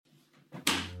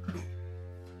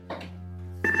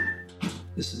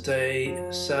This is day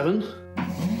 7.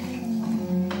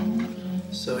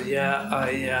 So yeah,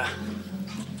 I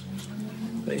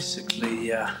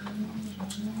basically,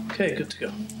 okay, good to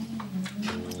go.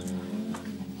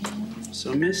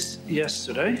 So I missed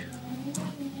yesterday,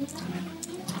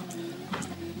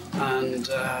 and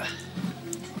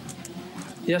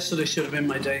yesterday should have been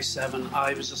my day 7.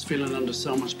 I was just feeling under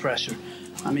so much pressure.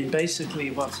 I mean,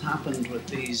 basically what's happened with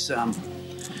these,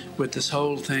 with this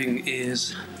whole thing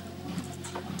is,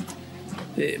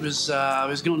 I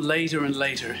was going later and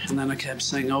later, and then I kept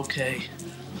saying, okay,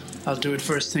 I'll do it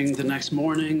first thing the next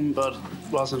morning, but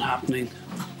it wasn't happening.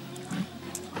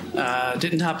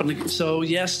 Didn't happen. So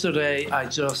yesterday I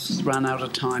just ran out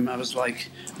of time. I was like,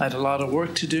 I had a lot of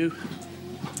work to do.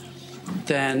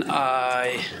 Then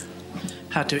I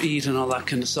had to eat and all that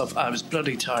kind of stuff. I was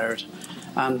bloody tired.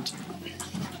 And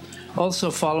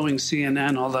also following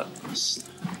CNN, all that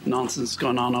nonsense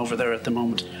going on over there at the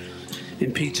moment.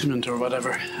 Impeachment or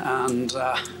whatever, and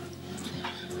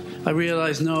I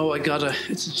realized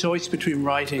it's a choice between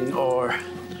writing or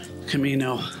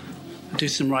Camino. Do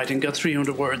some writing, got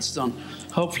 300 words done,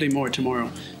 hopefully more tomorrow.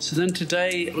 So then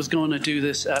today I was going to do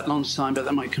this at lunchtime, but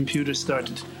then my computer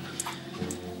started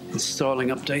installing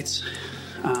updates.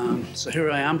 So here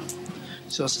I am,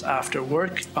 just after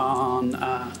work on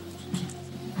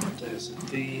what day is it?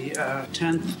 The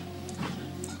 10th,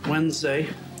 Wednesday,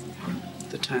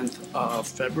 the 10th of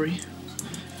February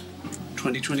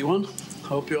 2021.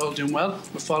 Hope you're all doing well.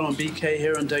 We're following BK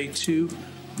here on day 2,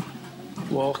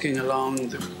 walking along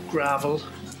the gravel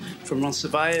from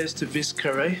Roncesvalles to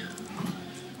Viscaré,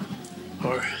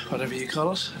 or whatever you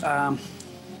call it.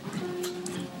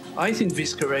 I think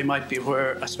Viscaré might be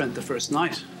where I spent the first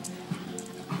night.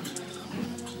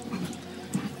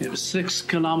 It was 6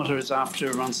 kilometers after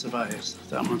Roncesvalles,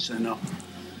 that much I know.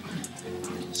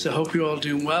 So I hope you're all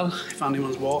doing well. If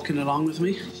anyone's walking along with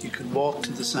me, you could walk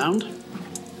to the sound.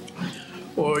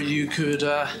 Or you could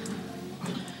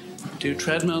do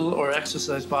treadmill or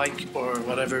exercise bike or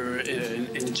whatever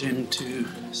in the gym to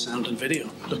sound and video.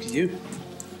 Look at you.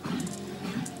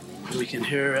 We can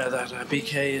hear that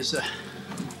BK is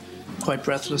quite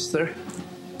breathless there.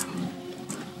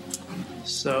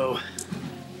 So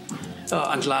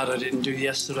I'm glad I didn't do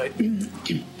yesterday.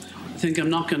 I think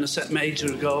I'm not going to set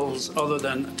major goals other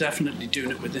than definitely doing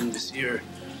it within this year,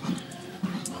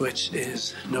 which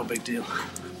is no big deal.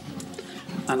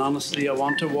 And honestly, I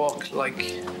want to walk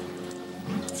like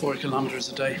 4 kilometers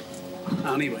a day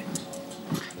anyway.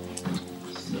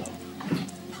 So,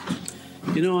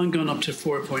 I'm going up to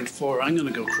 4.4. I'm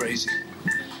going to go crazy.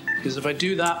 Because if I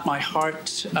do that, my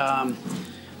heart,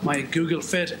 my Google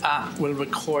Fit app will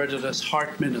record it as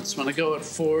heart minutes. When I go at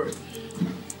 4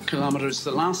 kilometers,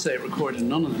 the last day I recorded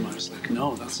none of them. I was like,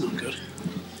 no, that's not good.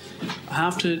 I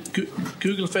have to,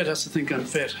 Google Fit has to think I'm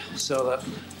fit, so that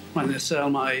when they sell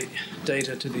my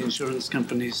data to the insurance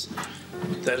companies,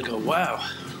 they'll go, wow,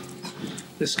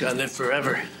 this guy lived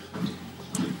forever.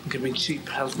 Give me cheap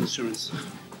health insurance.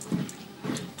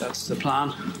 That's the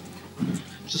plan.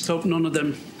 Just hope none of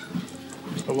them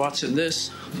are watching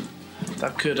this.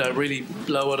 That could really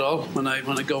blow it all when I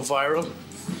go viral.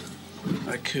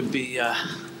 I could be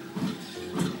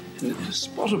in a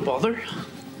spot of bother.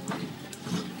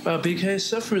 Well, BK is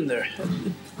suffering there.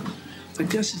 I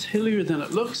guess it's hillier than it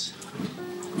looks.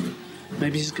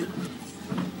 Maybe he's good.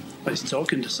 Oh, he's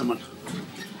talking to someone.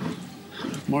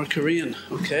 More Korean.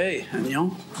 Okay,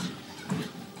 Annyeong.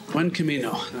 Buen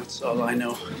Camino. That's all I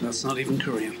know. That's not even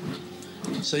Korean.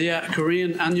 So yeah,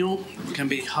 Korean Annyeong can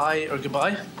be hi or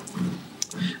goodbye.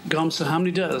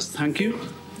 Gamsahamnida is thank you.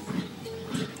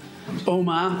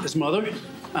 Oma is mother,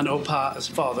 and Opa is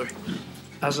father.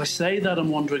 As I say that, I'm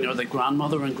wondering, are they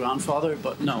grandmother and grandfather?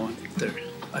 But no,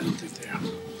 I don't think they are.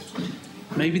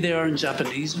 Maybe they are in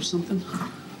Japanese or something.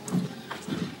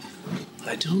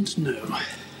 I don't know.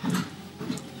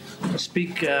 I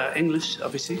speak English,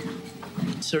 obviously,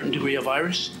 a certain degree of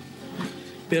Irish,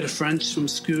 bit of French from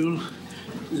school,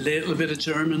 little bit of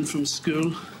German from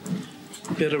school,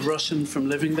 bit of Russian from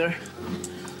living there,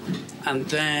 and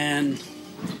then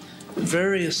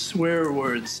various swear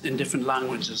words in different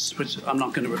languages, which I'm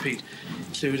not going to repeat,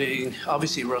 including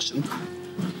obviously Russian,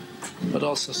 but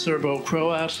also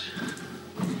Serbo-Croat,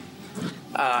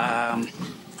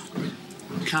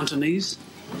 Cantonese,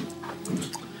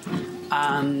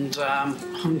 and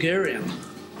Hungarian.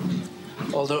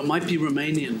 Although it might be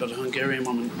Romanian, but a Hungarian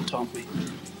woman taught me.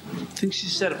 I think she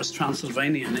said it was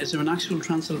Transylvanian. Is there an actual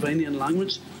Transylvanian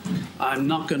language? I'm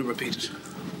not going to repeat it.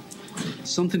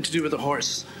 Something to do with a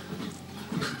horse.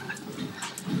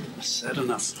 I've said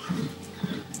enough.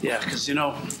 Yeah, because,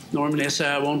 normally I say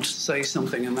I won't say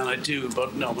something and then I do,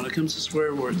 but no, when it comes to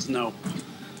swear words, no.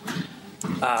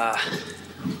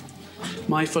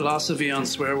 My philosophy on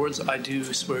swear words, I do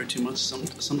swear too much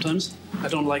sometimes. I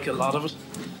don't like a lot of it.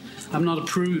 I'm not a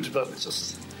prude, but it's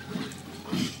just,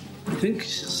 I think you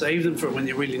should save them for when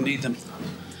you really need them.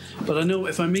 But I know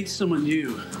if I meet someone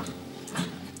new,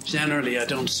 generally I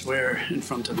don't swear in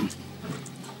front of them.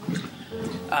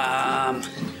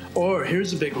 Or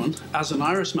here's a big one. As an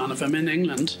Irishman, if I'm in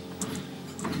England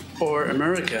or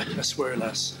America, I swear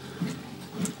less.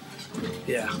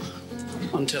 Yeah,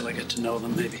 until I get to know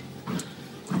them, maybe.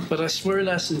 But I swear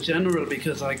less in general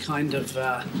because I kind of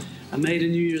I made a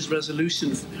New Year's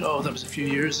resolution. That was a few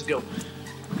years ago,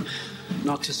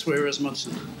 not to swear as much.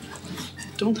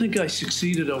 Don't think I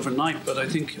succeeded overnight, but I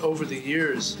think over the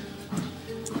years,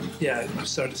 I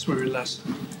started swearing less.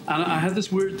 And I had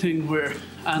this weird thing where,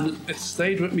 and it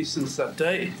stayed with me since that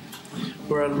day,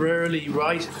 where I rarely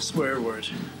write a swear word.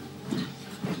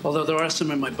 Although there are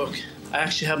some in my book. I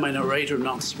actually have my narrator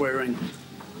not swearing.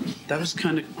 That was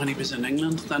kind of when he was in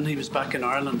England. Then he was back in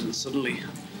Ireland and suddenly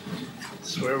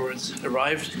swear words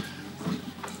arrived.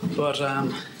 But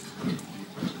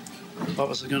what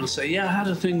was I going to say? Yeah, I had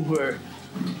a thing where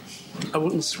I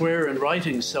wouldn't swear in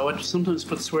writing, so I'd sometimes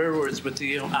put swear words with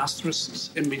the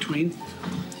asterisks in between.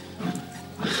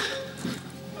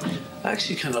 I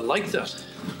actually kind of like that,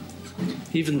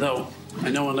 even though I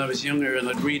know when I was younger and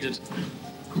I'd read it,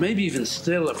 maybe even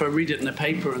still, if I read it in a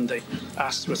paper and they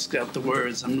asterisk out the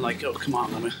words, I'm like, oh, come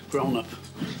on, I'm a grown-up.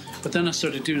 But then I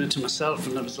started doing it to myself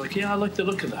and I was like, yeah, I like the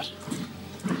look of that.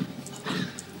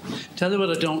 Tell you what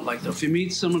I don't like, though. If you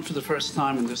meet someone for the first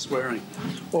time and they're swearing,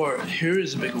 or here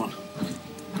is a big one.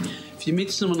 If you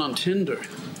meet someone on Tinder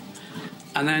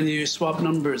and then you swap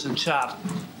numbers and chat,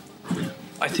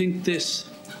 I think this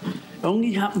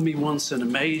only happened to me once in a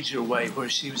major way where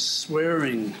she was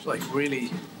swearing, like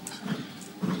really.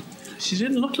 She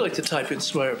didn't look like the type who'd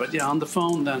swear, but yeah, on the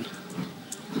phone then,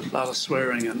 a lot of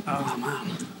swearing and, oh man.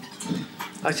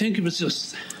 I think it was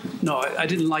just, no, I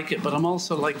didn't like it, but I'm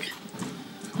also like,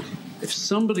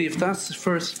 if that's the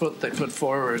first foot they put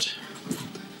forward,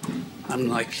 I'm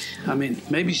like,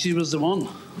 maybe she was the one.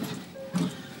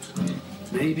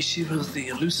 Maybe she was the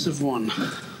elusive one.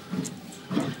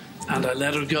 And I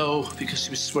let her go because she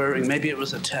was swearing. Maybe it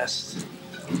was a test.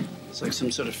 It's like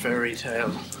some sort of fairy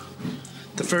tale.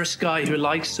 The first guy who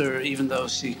likes her, even though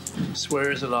she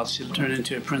swears a lot, she'll turn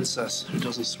into a princess who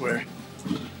doesn't swear.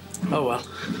 Oh well.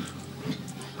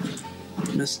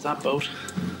 Missed that boat.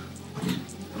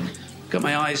 Got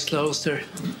my eyes closed here.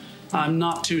 I'm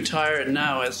not too tired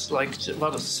now. It's like, it's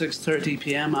 6:30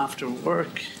 p.m. after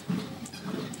work.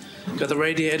 Got the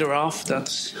radiator off.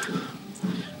 That's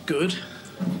good.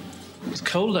 It's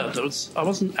cold out though. I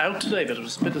wasn't out today, but it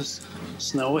was a bit of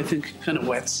snow, I think. Kind of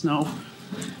wet snow.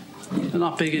 I'm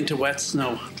not big into wet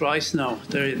snow. Dry snow.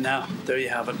 There you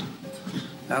have it.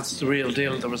 That's the real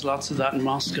deal. There was lots of that in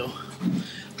Moscow.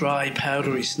 Dry,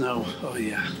 powdery snow. Oh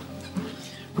yeah.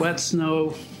 Wet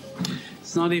snow.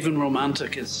 It's not even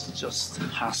romantic, it's just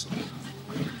hassle.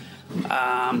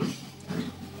 I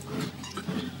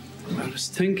was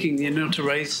thinking, to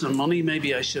raise some money,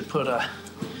 maybe I should put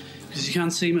because you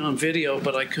can't see me on video,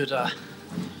 but I could, the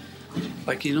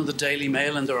Daily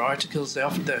Mail and their articles, they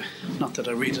often, not that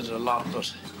I read it a lot,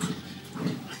 but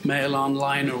Mail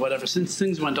Online or whatever. Since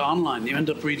things went online, you end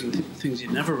up reading things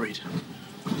you'd never read.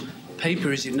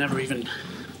 Papers you'd never even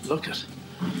look at.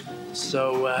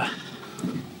 So,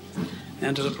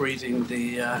 ended up reading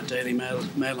the Daily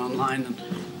Mail Online, and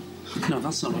no,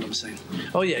 that's not what I'm saying.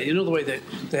 Oh yeah, the way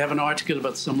they have an article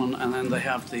about someone, and then they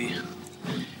have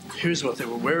here's what they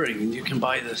were wearing, and you can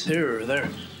buy this here or there.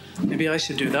 Maybe I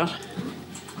should do that.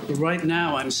 But right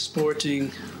now I'm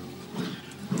sporting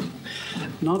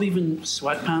not even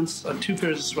sweatpants. I have two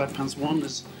pairs of sweatpants. One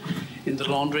is in the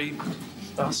laundry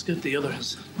basket, the other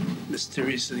has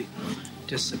mysteriously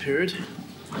disappeared.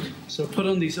 So I put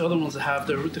on these other ones I have.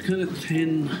 They're kind of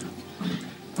thin,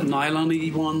 the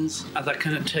nylon-y ones, and that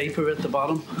kind of taper at the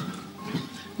bottom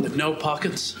with no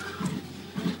pockets.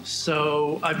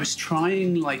 So I was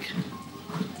trying,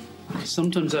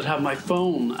 sometimes I'd have my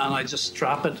phone and I just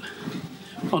strap it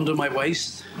under my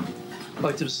waist.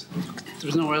 Like there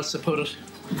was nowhere else to put it.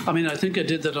 I think I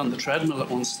did that on the treadmill at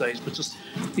one stage, but just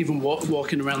even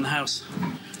walking around the house.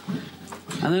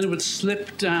 And then it would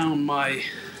slip down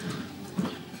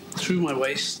through my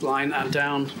waistline and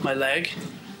down my leg,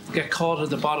 get caught at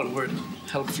the bottom where it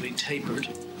helpfully tapered.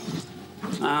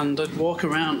 And I'd walk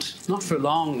around, not for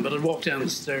long, but I'd walk down the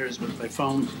stairs with my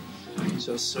phone,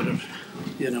 just sort of,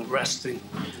 resting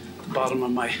the bottom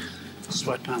of my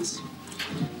sweatpants.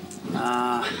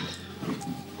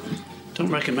 Don't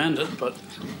recommend it, but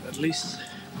at least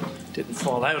it didn't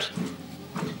fall out.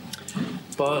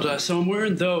 But so I'm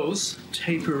wearing those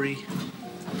tapery,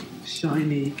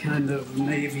 shiny kind of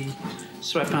navy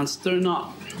sweatpants. They're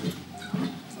not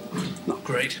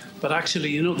great, but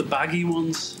actually, the baggy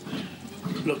ones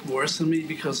look worse than me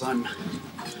because I'm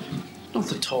not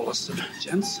the tallest of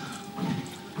gents.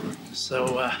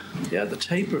 So yeah, the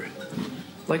taper,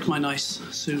 like my nice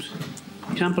suit.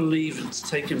 Can't believe it's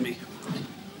taken me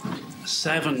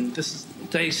 7. This is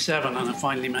day 7, and I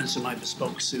finally mentioned my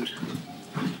bespoke suit.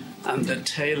 And the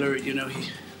tailor, he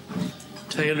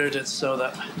tailored it so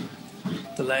that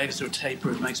the legs are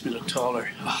tapered, makes me look taller.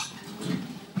 Oh.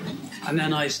 And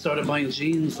then I started buying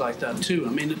jeans like that too. I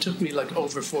mean, it took me like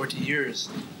over 40 years,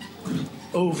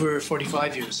 over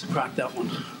 45 years to crack that one.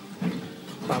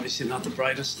 Obviously not the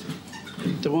brightest.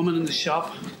 The woman in the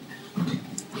shop,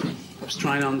 I was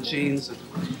trying on jeans, and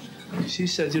she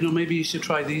said, maybe you should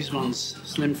try these ones,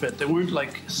 slim fit. They weren't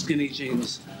like skinny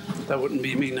jeans. That wouldn't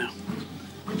be me now.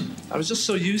 I was just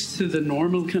so used to the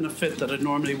normal kind of fit that I'd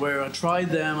normally wear. I tried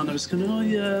them and I was kind of, oh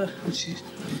yeah. And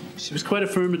she was quite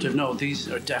affirmative. No, these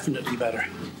are definitely better.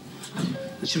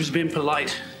 And she was being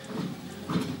polite.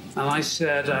 And I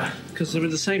said, because they were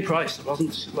the same price. It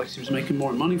wasn't like she was making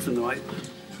more money from them.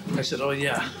 I said, oh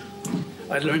yeah.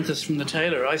 I learned this from the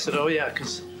tailor. I said, oh yeah,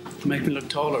 because to make me look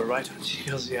taller, right? And she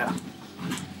goes, yeah.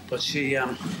 But she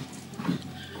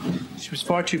was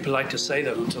far too polite to say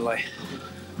that until I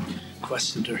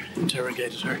questioned her,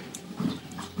 interrogated her.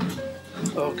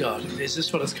 Oh God, is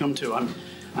this what it's come to?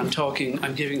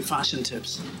 I'm giving fashion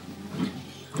tips.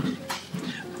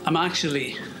 I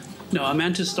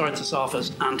meant to start this off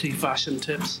as anti-fashion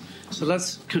tips. So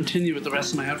let's continue with the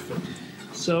rest of my outfit.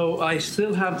 So I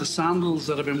still have the sandals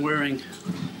that I've been wearing.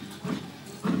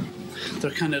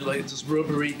 They're kind of like this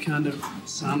rubbery kind of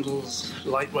sandals,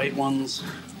 lightweight ones,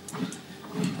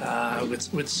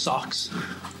 with socks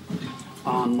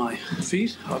on my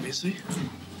feet, obviously.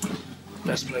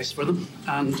 Best place for them.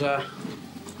 And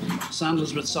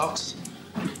sandals with socks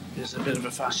is a bit of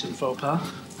a fashion faux pas.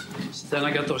 So then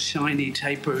I got those shiny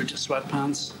tapered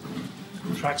sweatpants,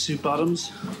 tracksuit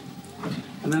bottoms.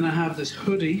 And then I have this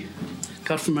hoodie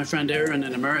got from my friend Erin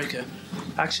in America.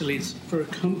 Actually, it's for a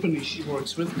company she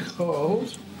works with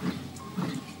called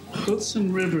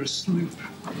Hudson River Sloop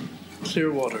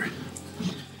Clearwater.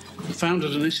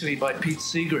 Founded initially by Pete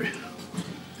Seeger.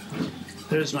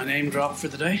 There's my name drop for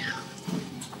the day.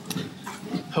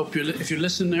 Hope if you're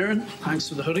listening, Erin, thanks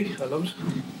for the hoodie. I love it.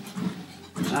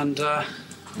 And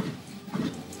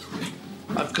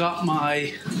I've got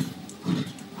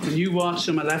the new watch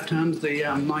on my left hand, the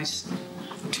nice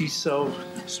Tissot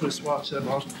Swiss watch I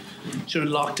bought during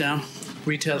lockdown,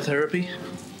 retail therapy.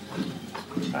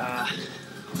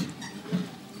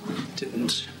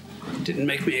 Didn't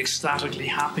make me ecstatically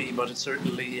happy, but it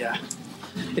certainly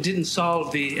it didn't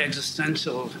solve the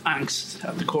existential angst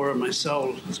at the core of my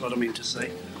soul, is what I mean to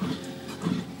say.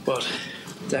 But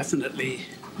definitely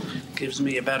gives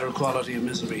me a better quality of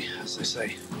misery, as they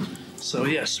say. So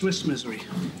yeah, Swiss misery.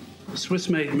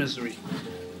 Swiss-made misery.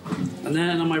 And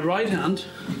then on my right hand,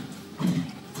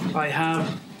 I have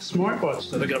a smartwatch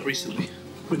that I got recently,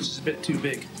 which is a bit too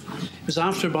big. It was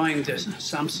after buying the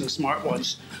Samsung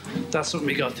smartwatch, that's what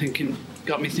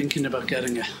got me thinking about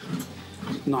getting a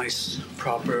nice,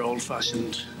 proper,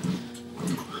 old-fashioned,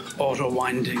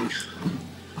 auto-winding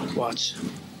watch.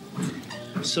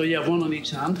 So you have one on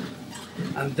each hand.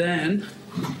 And then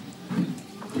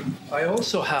I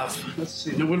also have, let's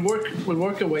see, now we'll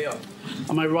work our way up.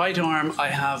 On my right arm, I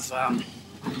have,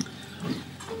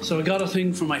 so I got a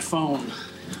thing for my phone.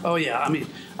 Oh yeah, I mean,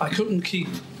 I couldn't keep,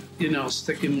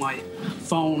 sticking my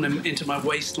phone into my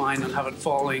waistline and have it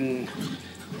falling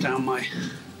down my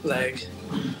leg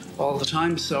all the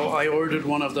time. So I ordered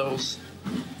one of those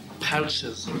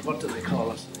pouches, or what do they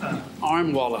call it?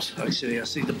 Arm wallet, actually. I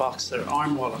see the box there,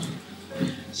 arm wallet.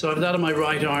 So I have that on my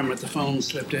right arm with the phone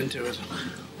slipped into it.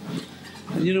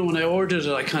 And when I ordered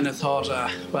it, I kind of thought,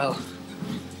 well,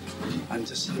 I'm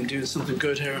doing something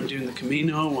good here. I'm doing the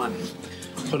Camino. I'm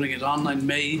putting it online.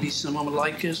 Maybe someone will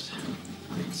like it.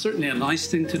 It's certainly a nice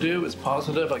thing to do. It's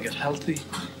positive. I get healthy.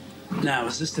 Now,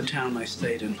 is this the town I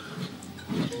stayed in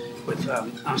with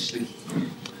Ashley?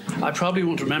 I probably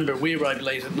won't remember. We arrived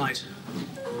late at night.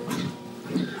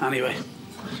 Anyway,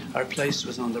 our place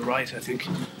was on the right, I think.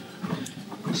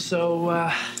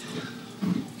 So,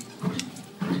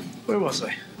 where was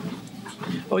I?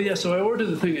 Oh yeah, so I ordered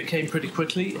the thing. It came pretty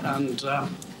quickly, and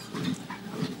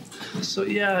so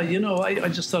yeah, I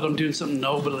just thought I'm doing something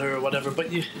noble here or whatever. But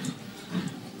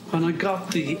when I got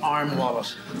the arm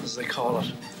wallet, as they call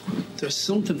it, there's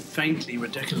something faintly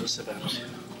ridiculous about it.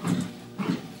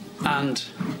 And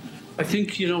I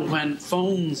think, when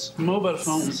mobile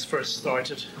phones first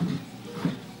started,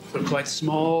 they were quite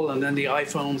small, and then the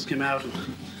iPhones came out, and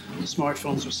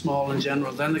smartphones were small in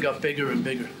general. Then they got bigger and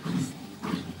bigger.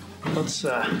 That's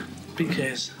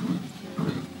BK's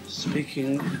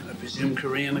speaking, I presume,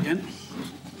 Korean again.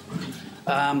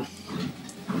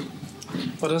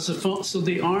 But as a phone, so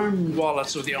the arm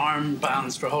wallets or the arm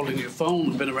bands for holding your phone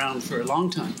have been around for a long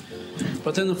time.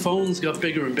 But then the phones got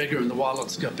bigger and bigger, and the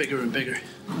wallets got bigger and bigger.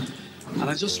 And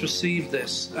I just received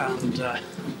this, and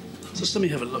just let me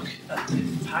have a look at the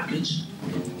package.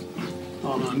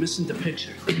 Oh no, I'm missing the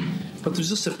picture. But there's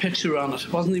just a picture on it.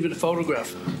 It wasn't even a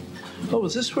photograph. Oh,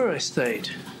 is this where I stayed?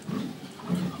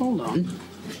 Hold on.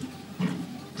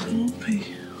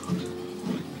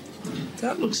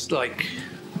 That looks like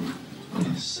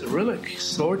Cyrillic,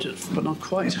 sort of, but not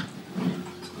quite.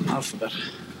 Alphabet.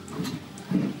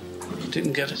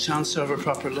 Didn't get a chance to have a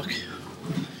proper look.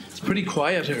 It's pretty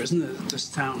quiet here, isn't it, this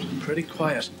town? Pretty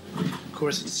quiet. Of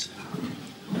course, it's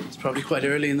probably quite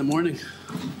early in the morning.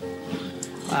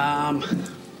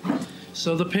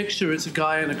 So the picture is a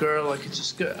guy and a girl, like it's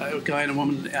just a guy and a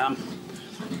woman,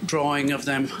 drawing of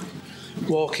them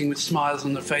walking with smiles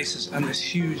on their faces and this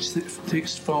huge thick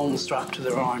phone strapped to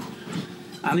their arm.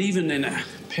 And even in a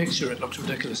picture, it looked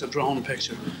ridiculous, a drawn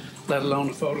picture, let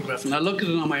alone a photograph. And I look at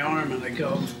it on my arm and I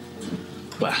go,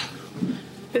 well,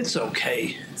 it's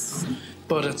okay,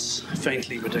 but it's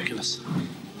faintly ridiculous.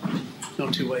 No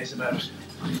two ways about it.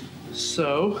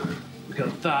 So, we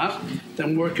got that,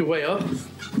 then work your way up.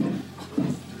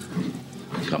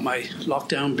 Got my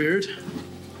lockdown beard,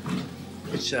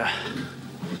 which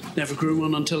never grew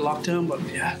one until lockdown, but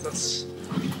yeah, that's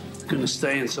going to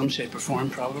stay in some shape or form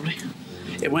probably.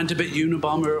 It went a bit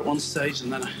Unabomber at one stage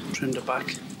and then I trimmed it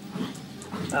back.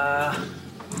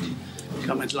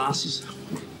 Got my glasses.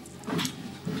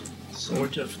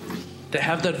 Sort of. They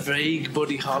have that vague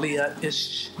Buddy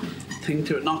Holly-ish thing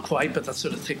to it. Not quite, but that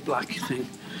sort of thick black thing.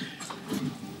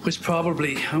 Which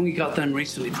probably, I only got them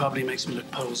recently, probably makes me look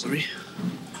posery.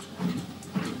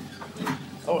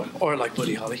 Or like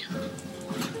Buddy Holly.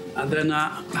 And then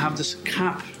I have this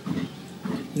cap,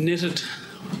 knitted,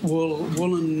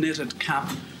 woolen knitted cap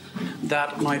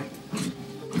that my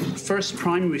first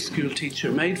primary school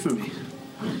teacher made for me.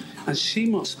 And she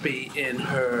must be in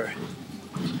her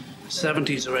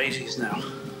 70s or 80s now.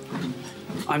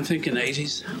 I'm thinking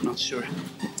 80s, I'm not sure.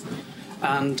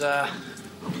 And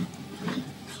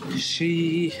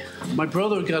my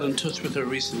brother got in touch with her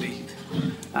recently,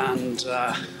 and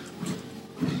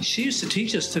she used to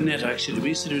teach us to knit, actually. We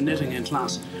used to do knitting in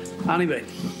class. Anyway,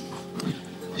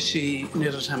 she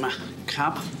knitted him a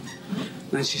cap.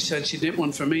 And then she said she'd knit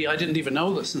one for me. I didn't even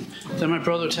know this. And then my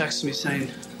brother texted me saying,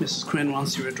 Mrs. Quinn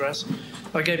wants your address.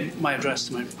 I gave my address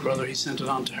to my brother. He sent it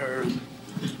on to her. And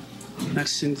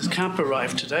next thing, this cap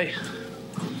arrived today.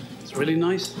 It's really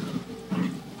nice.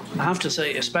 I have to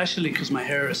say, especially because my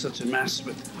hair is such a mess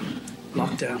with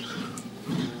lockdown.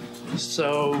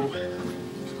 So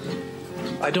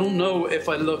I don't know if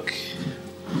I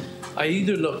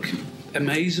either look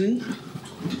amazing,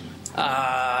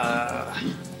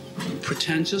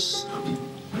 pretentious,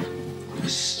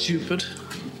 stupid,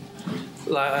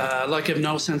 like I have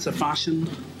no sense of fashion.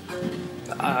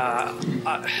 I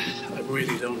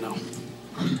really don't know.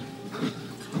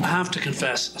 I have to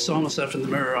confess, I saw myself in the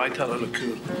mirror, I thought I looked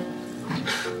cool.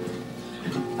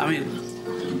 I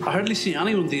mean, I hardly see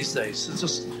anyone these days. It's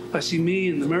just, I see me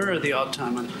in the mirror the odd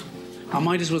time and I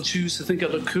might as well choose to think I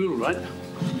look cool, right?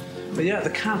 But yeah, the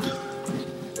cap,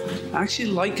 I actually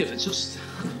like it. It just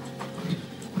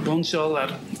bunch all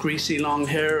that greasy long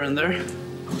hair in there.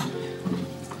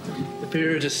 The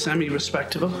beard is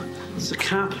semi-respectable. It's the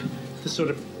cap, the sort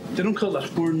of, they don't call that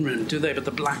horn rim, do they? But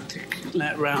the black thick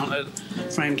round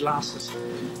framed glasses,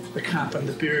 the cap and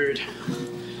the beard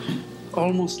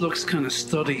almost looks kind of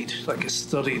studied, like a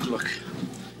studied look.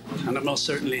 And it most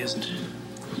certainly isn't.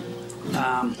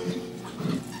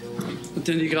 But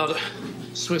then you got a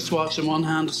Swiss watch in one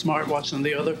hand, a smartwatch in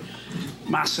the other,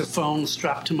 massive phone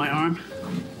strapped to my arm,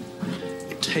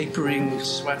 tapering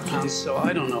sweatpants, so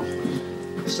I don't know,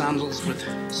 sandals with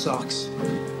socks.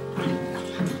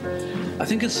 I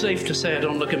think it's safe to say I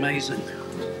don't look amazing.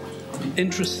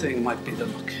 Interesting might be the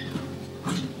look.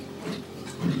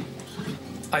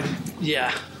 I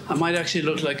might actually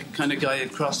look like a kind of guy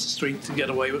I'd cross the street to get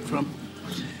away with from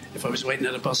if I was waiting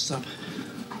at a bus stop.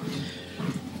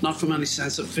 Not from any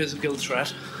sense of physical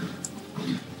threat,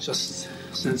 just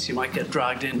since you might get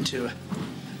dragged into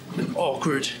an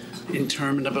awkward,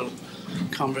 interminable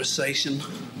conversation,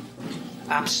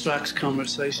 abstract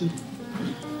conversation.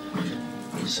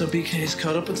 So BK's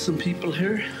caught up with some people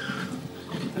here,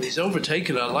 and he's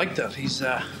overtaken. I like that. He's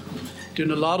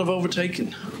doing a lot of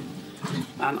overtaking,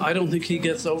 and I don't think he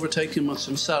gets overtaken much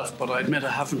himself, but I admit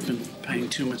I haven't been paying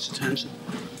too much attention.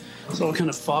 It's all kind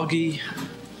of foggy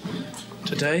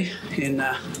today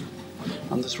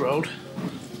on this road.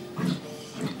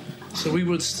 So we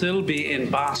would still be in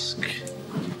Basque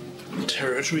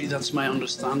territory, that's my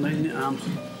understanding.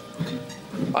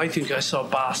 I think I saw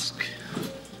Basque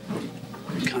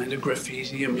kind of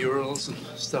graffiti and murals and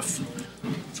stuff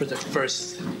for the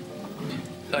first,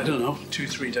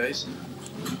 2-3 days.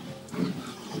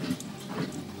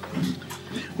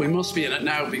 We must be in it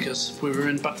now, because if we were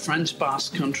in French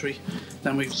Basque country,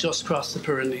 then we've just crossed the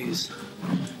Pyrenees,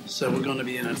 so we're going to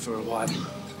be in it for a while.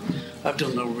 I've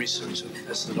done no research on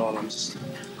this at all, I'm just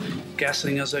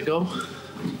guessing as I go.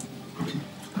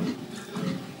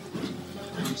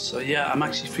 So yeah, I'm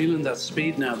actually feeling that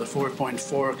speed now, the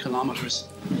 4.4 kilometers.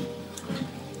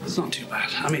 It's not too bad.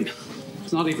 I mean,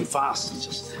 it's not even fast, it's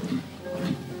just,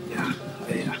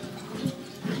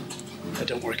 I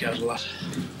don't work out a lot.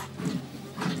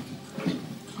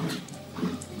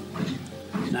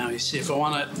 Now you see, if I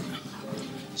want to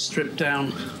strip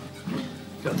down,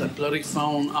 got that bloody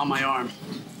phone on my arm.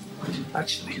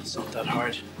 Actually, it's not that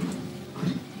hard.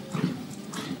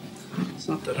 It's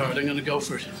not that hard. I'm going to go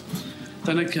for it.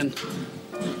 Then I can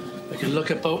look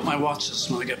at both my watches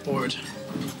when I get bored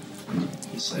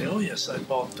and say, oh yes, I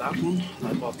bought that one,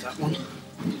 I bought that one.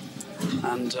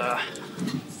 And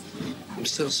I'm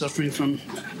still suffering from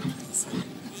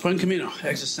Buen Camino,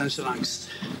 existential angst.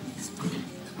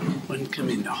 Buen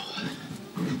Camino.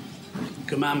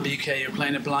 Good man, BK, you're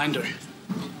playing a blinder.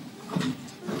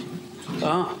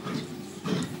 Ah,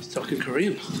 he's talking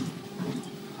Korean.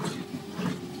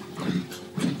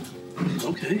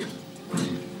 Okay.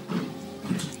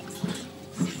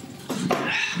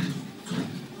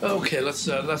 Okay, let's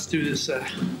do this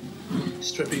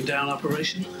stripping down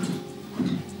operation.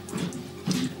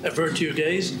 Avert your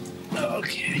gaze.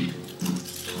 Okay.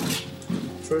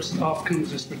 First off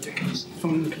comes this ridiculous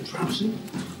phone contraption.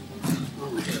 Oh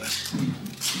my god.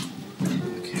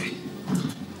 Okay.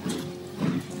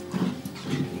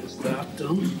 Is that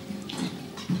done?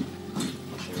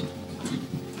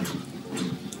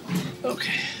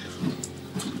 Okay.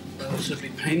 Relatively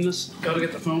painless. Gotta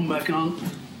get the phone back on.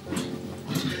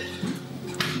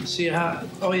 See how,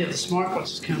 oh yeah, the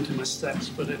smartwatch is counting my steps,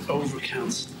 but it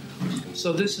overcounts.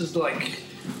 So this is like,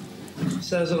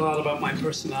 says a lot about my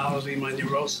personality, my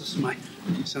neurosis, my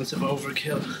sense of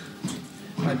overkill.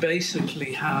 I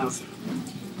basically have,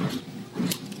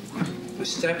 my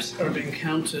steps are being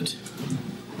counted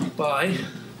by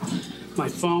my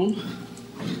phone,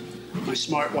 my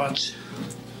smartwatch,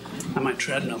 and my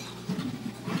treadmill.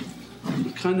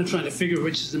 I'm kind of trying to figure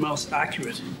which is the most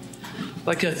accurate.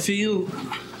 Like, I feel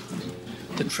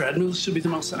the treadmill should be the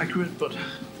most accurate, but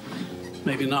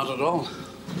maybe not at all.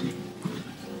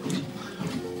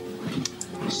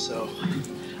 So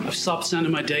I've stopped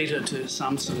sending my data to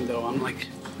Samsung, though. I'm like,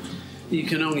 you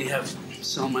can only have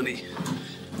so many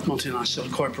multinational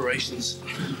corporations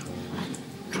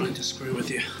trying to screw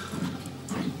with you.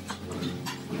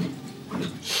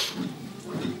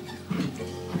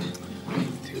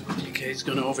 BK's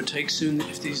going to overtake soon.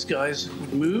 If these guys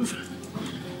would move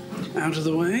out of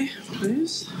the way,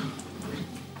 please.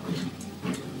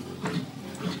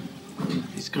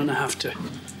 He's going to have to...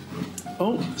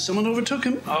 Oh, someone overtook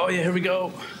him. Oh, yeah, here we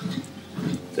go.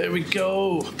 There we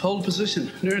go. Pole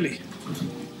position, nearly.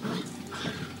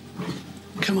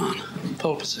 Come on,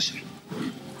 pole position.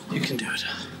 You can do it.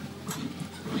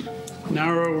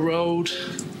 Narrow road,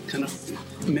 kind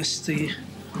of misty,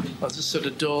 or just sort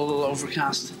of dull,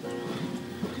 overcast.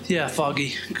 Yeah,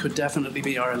 foggy. Could definitely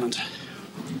be Ireland.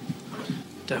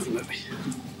 Definitely.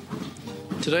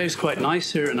 Today's quite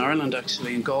nice here in Ireland,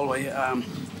 actually, in Galway.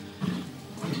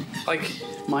 Like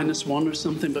 -1 or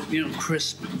something, but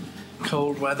crisp,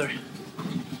 cold weather.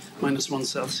 -1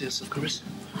 Celsius, of course.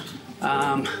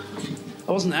 I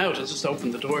wasn't out, I just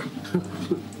opened the door.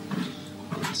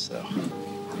 So,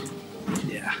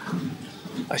 yeah.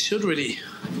 I should really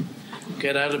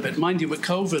get out a bit. Mind you, with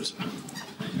COVID,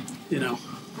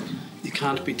 you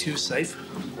can't be too safe.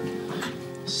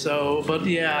 So, but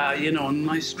yeah, a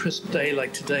nice crisp day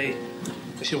like today,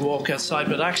 I should walk outside.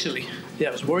 But actually, I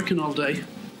was working all day.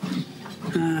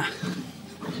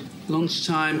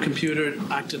 Lunchtime, computer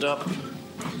acted up.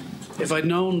 If I'd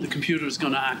known the computer was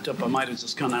going to act up, I might have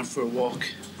just gone out for a walk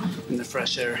in the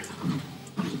fresh air.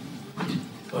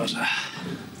 But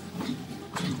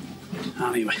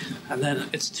anyway, and then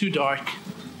it's too dark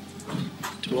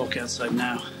to walk outside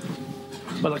now.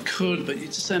 Well, I could, but you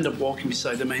just end up walking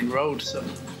beside the main road. So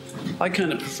I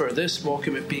kind of prefer this,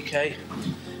 walking with BK,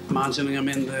 imagining I'm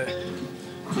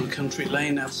on country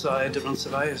lane outside the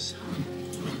Roncesvalles.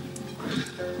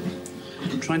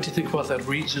 I'm trying to think what that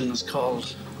region is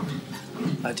called.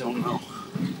 I don't know.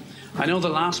 I know the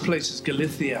last place is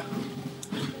Galicia.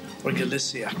 Or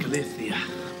Galicia.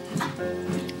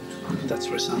 That's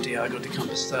where Santiago de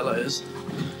Compostela is.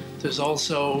 There's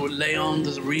also Leon.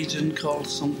 There's a region called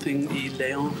something y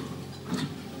Leon.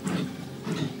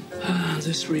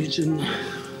 This region,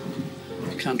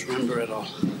 I can't remember at all.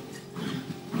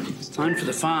 It's time for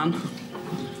the fan.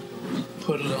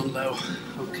 Put it on low.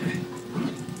 Okay.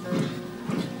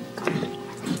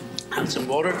 And some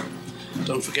water.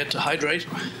 Don't forget to hydrate.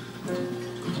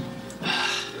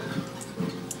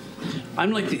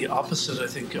 I'm like the opposite, I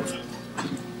think, of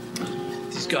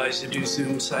these guys who do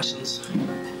Zoom sessions.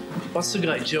 What's the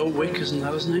guy? Joe Wick, isn't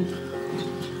that his name?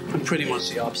 I'm pretty much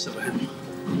the opposite of him.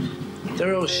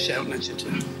 They're always shouting at you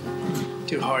to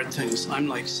do hard things. I'm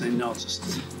like saying, no,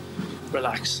 just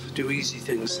relax, do easy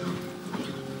things.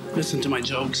 Listen to my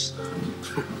jokes.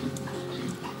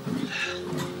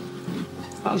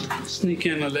 I'll sneak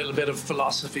in a little bit of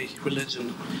philosophy,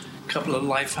 religion, a couple of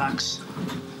life hacks.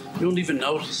 You won't even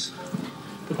notice.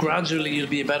 But gradually you'll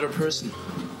be a better person.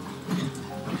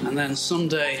 And then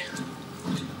someday,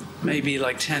 maybe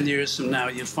like 10 years from now,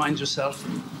 you'll find yourself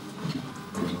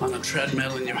on a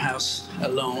treadmill in your house,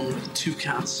 alone with 2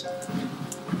 cats.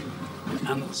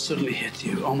 And it'll suddenly hit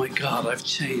you, oh my God, I've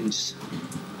changed.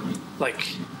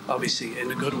 Like, obviously,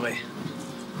 in a good way.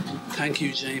 Thank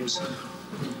you, James.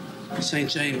 St.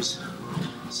 James.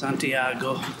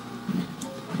 Santiago.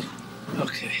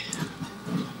 Okay.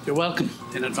 You're welcome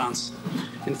in advance.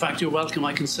 In fact, you're welcome.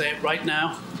 I can say it right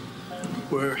now.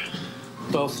 We're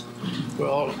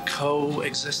all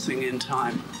coexisting in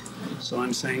time. So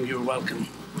I'm saying you're welcome.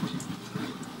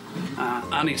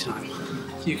 Anytime.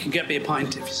 You can get me a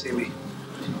pint if you see me.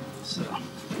 So.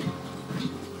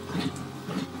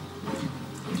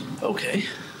 Okay.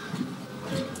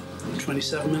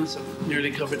 27 minutes. I've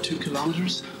nearly covered 2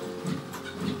 kilometers.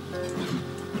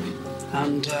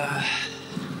 And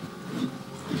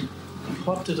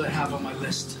what did I have on my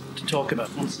list to talk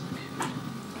about once?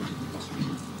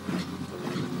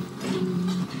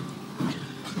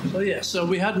 Oh yeah, so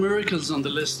we had miracles on the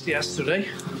list yesterday.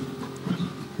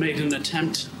 Made an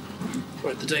attempt,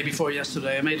 or the day before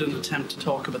yesterday, I made an attempt to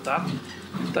talk about that.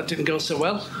 That didn't go so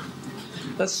well.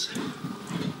 Let's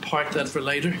park that for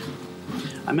later.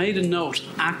 I made a note,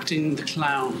 acting the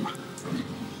clown.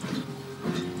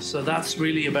 So that's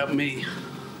really about me.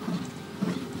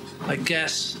 I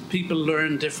guess people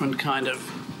learn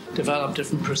develop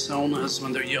different personas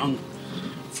when they're young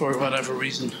for whatever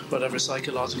reason, whatever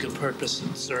psychological purpose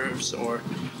it serves, or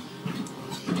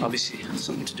obviously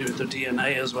something to do with their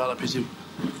DNA as well, I presume.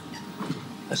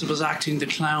 I suppose acting the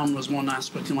clown was one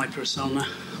aspect of my persona.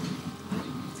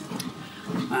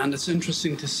 And it's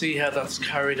interesting to see how that's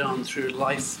carried on through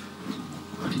life.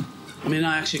 I mean,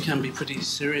 I actually can be pretty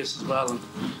serious as well. And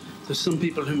there's some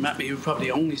people who met me who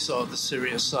probably only saw the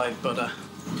serious side, but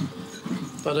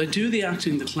I do the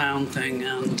acting the clown thing,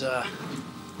 and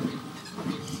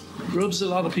rubs a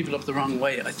lot of people up the wrong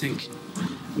way, I think.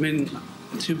 I mean,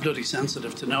 I'm too bloody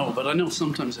sensitive to know, but I know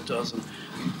sometimes it does. And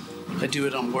I do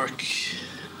it on work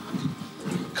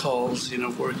calls,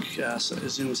 Zoom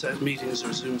meetings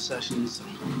or Zoom sessions.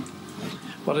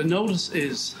 What I notice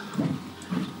is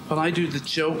when I do the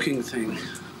joking thing,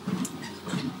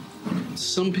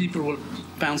 some people will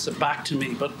bounce it back to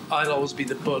me, but I'll always be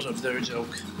the butt of their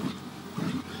joke.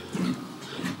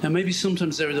 Now, maybe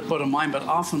sometimes they're the butt of mine, but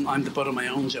often I'm the butt of my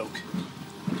own joke.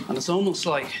 And it's almost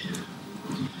like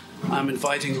I'm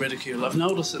inviting ridicule. I've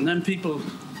noticed, and then people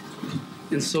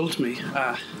insult me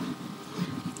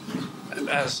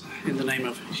as in the name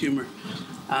of humour.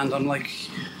 And I'm like,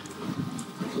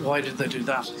 why did they do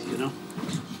that, you know?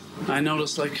 I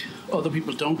notice, like, other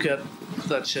people don't get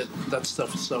that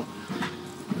stuff, so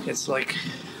it's like,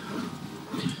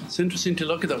 it's interesting to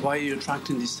look at that. Why are you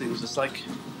attracting these things? It's like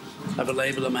I have a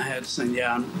label in my head saying,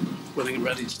 yeah, I'm willing and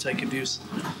ready to take abuse.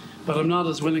 But I'm not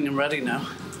as willing and ready now.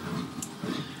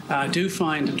 I do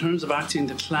find, in terms of acting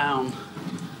the clown,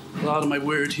 a lot of my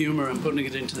weird humour and putting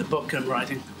it into the book I'm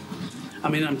writing. I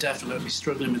mean, I'm definitely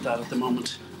struggling with that at the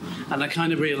moment. And I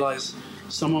kind of realise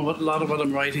a lot of what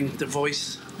I'm writing, the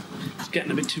voice is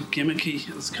getting a bit too gimmicky.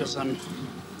 It's because I'm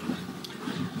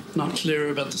not clear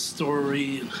about the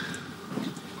story. And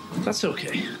that's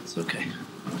okay. It's okay.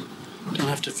 Don't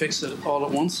have to fix it all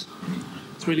at once.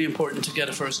 It's really important to get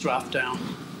a first draft down.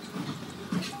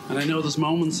 And I know there's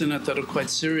moments in it that are quite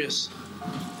serious,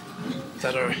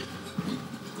 that are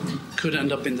could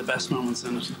end up being the best moments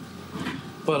in it.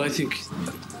 But I think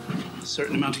a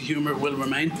certain amount of humour will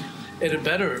remain. It had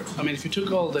better, I mean, if you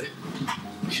took all the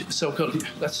so-called,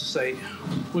 let's just say,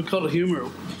 we'll call it humour.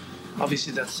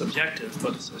 Obviously that's subjective,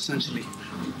 but it's essentially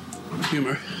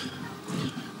humour.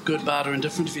 Good, bad, or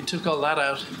indifferent. If you took all that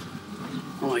out,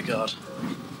 oh my God.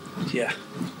 Yeah.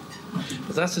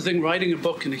 But that's the thing, writing a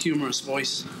book in a humorous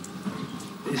voice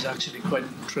is actually quite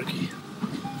tricky.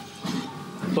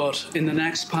 But in the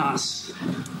next pass,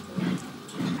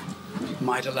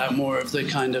 might allow more of the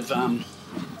kind of,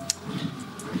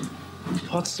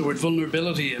 what's the word,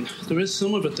 vulnerability, and there is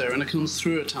some of it there, and it comes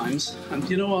through at times. And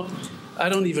you know what? I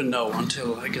don't even know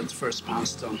until I get the first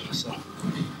pass done.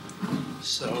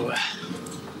 So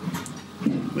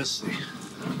we'll see.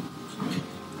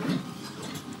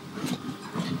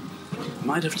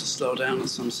 Might have to slow down at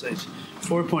some stage.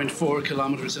 4.4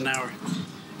 kilometers an hour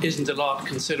isn't a lot,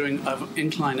 considering I've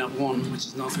incline at 1, which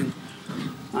is nothing.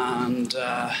 And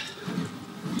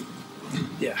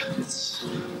yeah,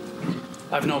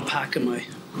 I've no pack in my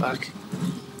back.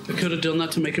 I could have done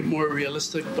that to make it more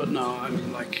realistic, but no,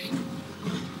 I'm like,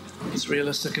 it's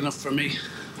realistic enough for me.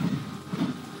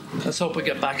 Let's hope I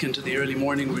get back into the early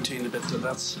morning routine a bit, so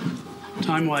that's,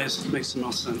 time-wise, makes the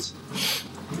most sense.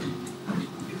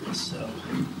 So,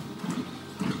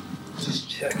 just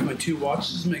check my 2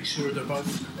 watches, make sure they're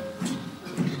both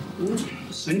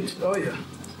synced. Oh yeah.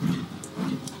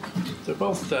 They're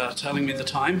both telling me the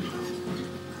time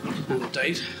and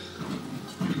date.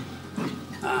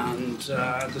 And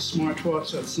the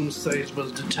smartwatch at some stage will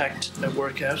detect a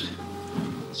workout.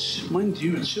 Mind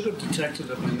you, it should have detected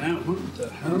it by now. What the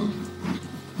hell?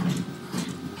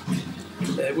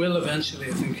 It will eventually,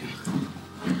 I think.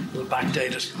 We'll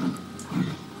backdate it.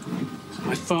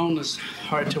 My phone is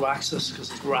hard to access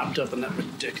because it's wrapped up in that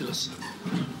ridiculous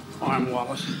arm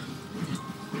wallet.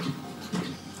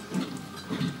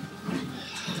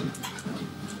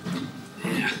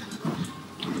 Yeah.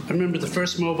 I remember the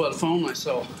first mobile phone I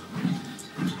saw.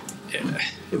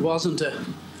 It wasn't a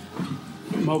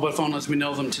mobile phone as we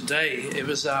know them today. It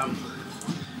was,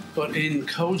 but in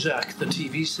Kojak, the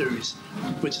TV series,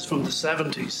 which is from the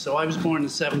 70s. So I was born in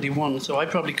 71, so I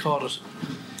probably caught it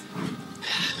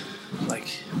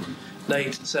like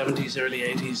late 70s, early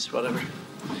 80s, whatever.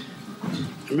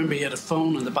 I remember he had a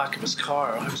phone in the back of his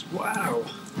car. I was, wow.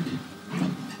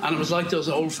 And it was like those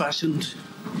old-fashioned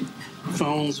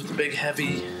phones with the big,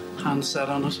 heavy handset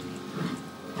on it.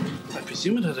 I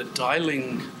presume it had a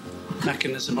dialing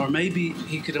mechanism, or maybe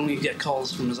he could only get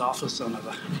calls from his office on it.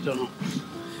 I don't know.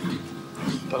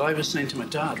 But I was saying to my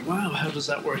dad, wow, how does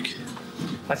that work?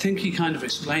 I think he kind of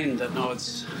explained that, no,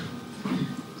 it's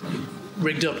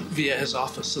rigged up via his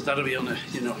office, so that'll be on a,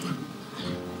 you know.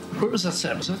 Where was that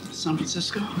set? Was that San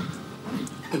Francisco?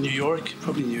 Or New York?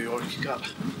 Probably New York. God,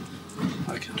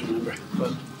 I can't remember.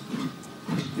 But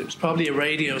it was probably a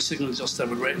radio signal just that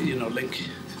would, you know, link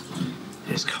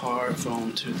his car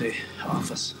phone to the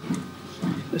office.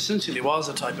 It essentially was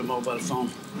a type of mobile phone.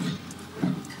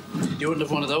 You wouldn't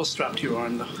have one of those strapped to your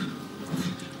arm, though.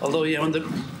 Although, yeah, when the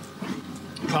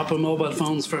proper mobile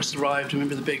phones first arrived,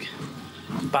 remember the big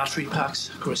battery packs?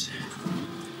 Of course,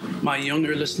 my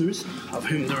younger listeners, of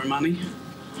whom there are many,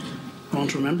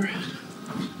 won't remember.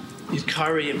 You'd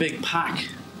carry a big pack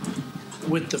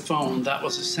with the phone that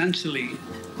was essentially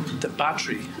the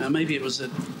battery. Maybe it was a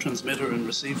transmitter and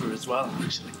receiver as well,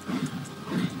 actually.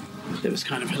 It was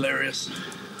kind of hilarious.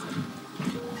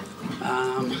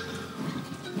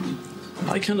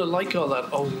 I kind of like all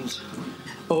that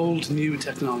old new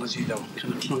technology, though,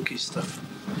 kind of clunky stuff.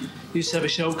 I used to have a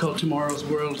show called Tomorrow's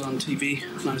World on TV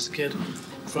when I was a kid,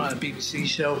 from a BBC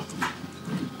show.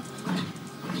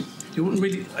 You wouldn't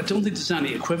really, I don't think there's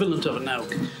any equivalent of it now.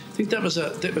 I think that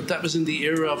was in the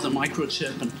era of the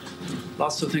microchip, and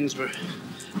lots of things were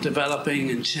developing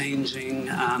and changing,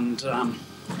 and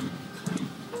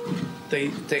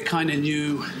they kind of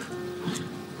knew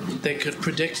they could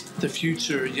predict the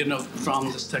future, you know,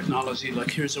 from this technology.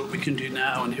 Like, here's what we can do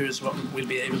now, and here's what we'll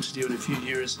be able to do in a few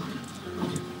years.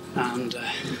 And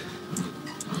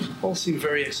all seemed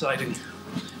very exciting.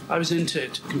 I was into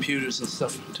computers and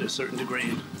stuff to a certain degree.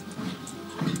 And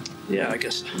yeah, I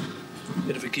guess a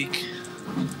bit of a geek.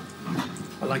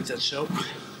 I liked that show.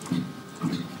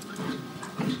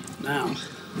 Now,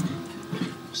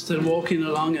 still walking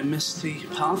along a misty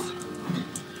path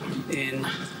in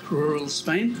rural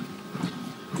Spain.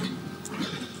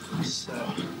 So,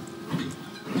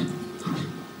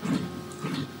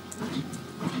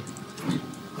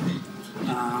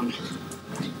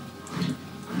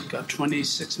 got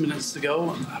 26 minutes to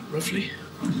go, roughly.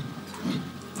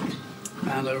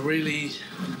 And I really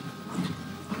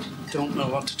don't know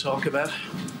what to talk about.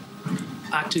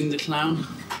 Acting the clown,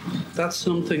 that's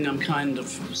something I'm kind of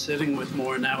sitting with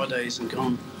more nowadays and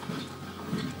going.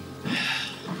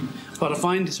 What I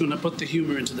find is when I put the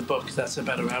humour into the book, that's a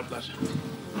better outlet.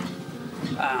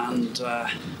 And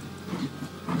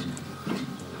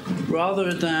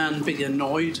rather than be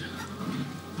annoyed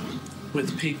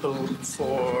with people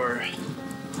for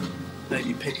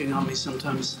maybe picking on me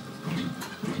sometimes,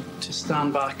 to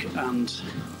stand back and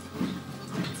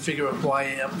figure out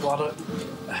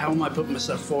how am I putting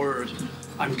myself forward.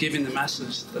 I'm giving the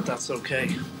message that that's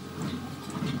okay.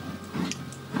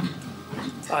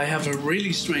 I have a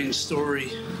really strange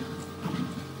story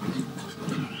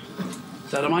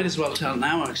that I might as well tell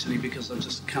now, actually, because I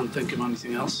just can't think of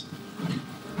anything else,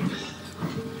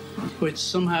 which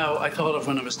somehow I thought of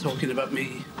when I was talking about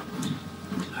me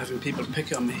having people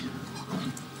pick on me.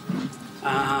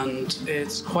 And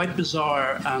it's quite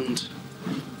bizarre, and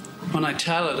when I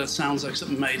tell it, it sounds like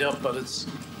something made up, but it's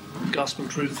gospel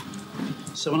truth.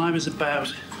 So when I was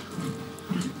about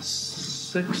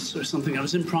 6 or something, I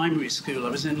was in primary school. I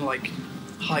was in like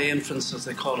high infants, as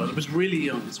they call it. I was really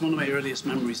young. It's one of my earliest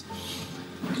memories.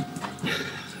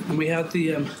 And we had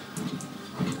the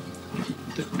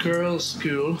girls'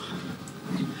 school.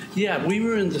 Yeah, we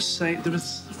were in the same. There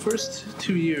was the first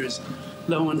 2 years,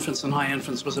 low infants and high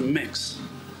infants was a mix,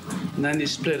 and then they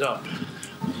split up.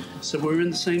 So we were in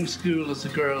the same school as the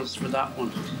girls for that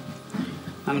one.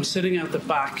 And I'm sitting out the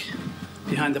back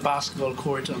behind the basketball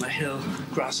court on a hill,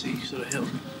 grassy sort of hill,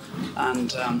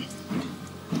 and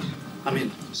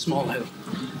small hill.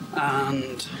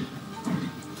 And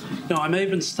no, I may have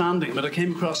been standing, but I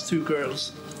came across 2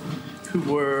 girls who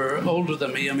were older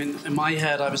than me. I mean, in my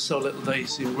head, I was so little they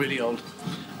seemed really old.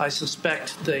 I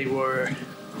suspect they were,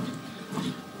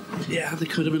 they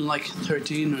could have been like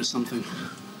 13 or something.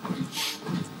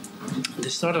 They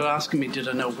started asking me, did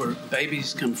I know where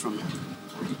babies come from?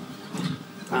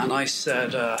 And I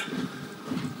said,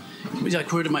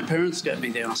 where did my parents get me,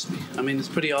 they asked me. I mean, it's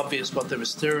pretty obvious what they were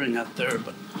staring at there,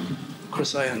 but of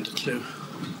course I hadn't a clue.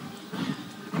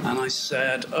 And I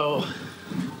said,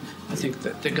 I think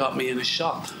that they got me in a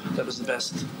shop. That was the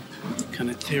best kind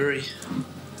of theory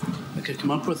I could come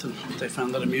up with, and they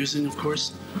found that amusing, of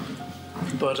course.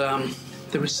 But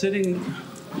they were sitting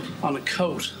on a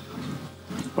coat,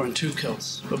 or on 2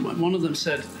 coats. But one of them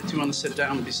said, do you want to sit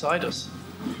down beside us?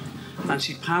 And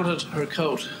she patted her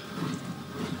coat,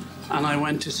 and I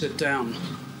went to sit down.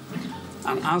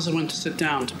 And as I went to sit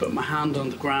down to put my hand on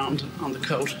the ground, on the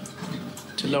coat,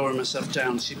 to lower myself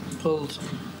down, she pulled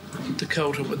the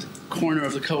coat, with the corner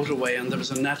of the coat away, and there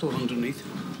was a nettle underneath,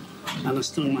 and I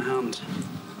stung my hand.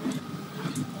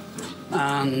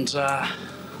 And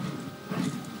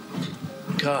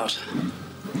God,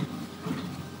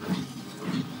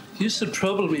 it used to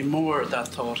trouble me more, that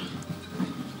thought.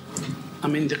 I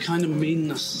mean, the kind of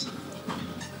meanness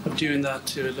of doing that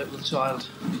to a little child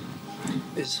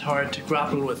is hard to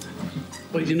grapple with.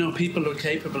 But people are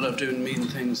capable of doing mean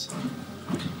things.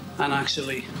 And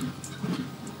actually,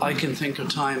 I can think of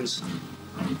times,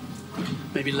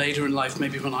 maybe later in life,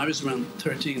 maybe when I was around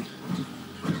 13,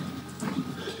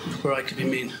 where I could be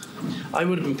mean. I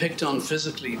would have been picked on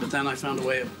physically, but then I found a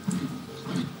way of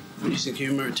using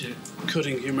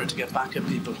cutting humour to get back at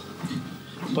people.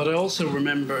 But I also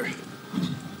remember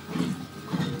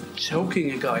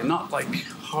choking a guy, not like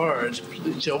hard,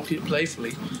 joking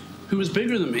playfully, who was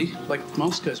bigger than me, like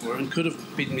most guys were, and could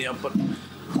have beaten me up, but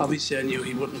obviously I knew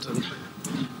he wouldn't, and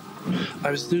I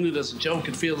was doing it as a joke.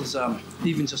 It feels,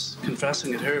 even just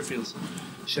confessing it here feels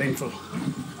shameful.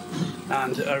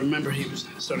 And I remember he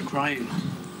started crying,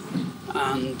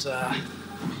 and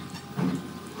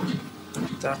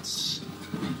it's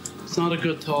not a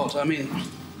good thought. I mean,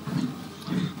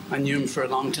 I knew him for a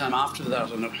long time after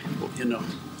that, and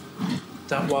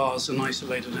that was an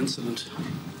isolated incident.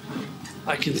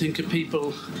 I can think of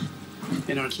people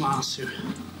in our class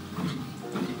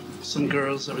some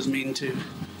girls I was mean to,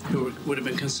 who would have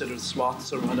been considered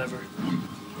swats or whatever.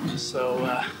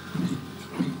 So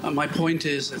my point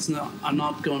is, I'm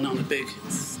not going on a big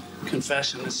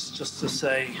confession. It's just to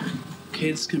say,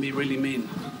 kids can be really mean,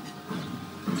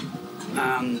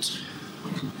 and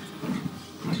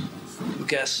I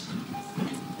guess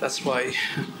that's why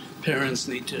parents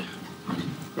need to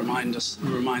remind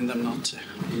them not to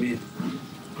be mean.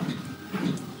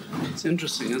 It's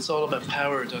interesting. It's all about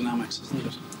power dynamics, isn't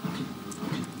it?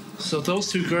 So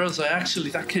those 2 girls,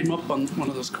 that came up on one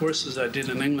of those courses I did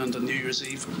in England on New Year's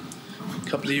Eve a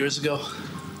couple of years ago.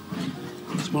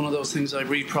 It's one of those things I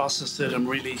reprocessed it and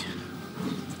really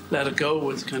let it go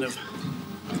with kind of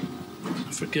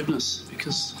forgiveness,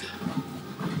 because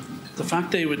the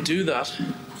fact they would do that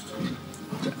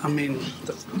I mean,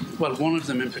 one of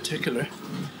them in particular,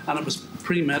 and it was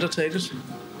premeditated,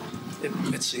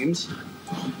 it seems,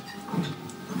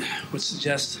 would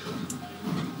suggest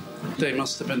they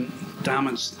must have been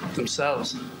damaged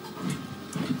themselves.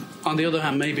 On the other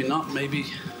hand, maybe not. Maybe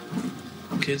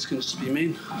kids can just be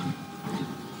mean.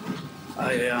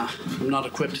 I'm not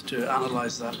equipped to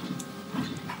analyse that.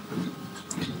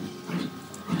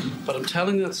 But I'm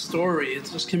telling that story, it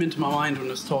just came into my mind when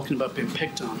I was talking about being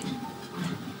picked on.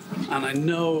 And I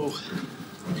know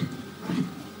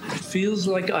it feels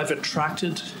like I've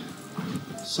attracted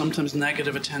sometimes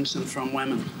negative attention from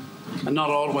women. And not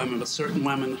all women, but certain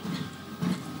women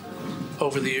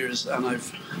over the years.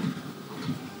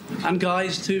 And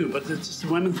guys too, but it's the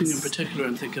women thing in particular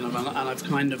I'm thinking of, and I've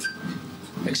kind of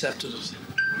accepted it.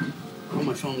 Oh,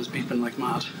 my phone is beeping like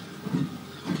mad.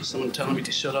 Someone telling me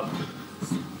to shut up.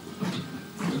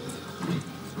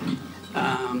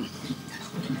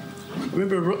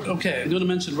 Remember, okay, I'm going to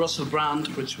mention Russell Brand,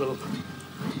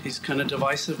 he's kind of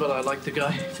divisive, but I like the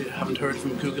guy. If you haven't heard of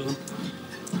him, Google him.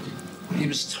 He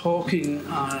was talking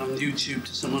on YouTube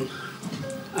to someone,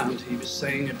 and he was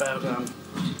saying about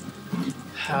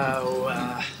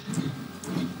how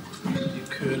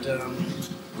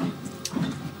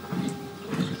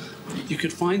you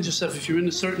could find yourself, if you're in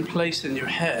a certain place in your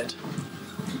head.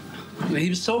 Now, he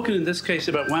was talking in this case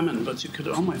about women, but you could,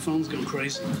 oh, my phone's going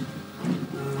crazy.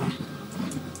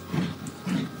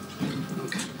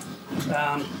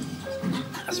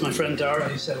 As my friend Dara,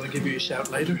 he said, I'll give you a shout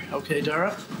later. Okay,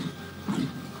 Dara.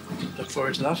 Look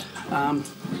forward to that.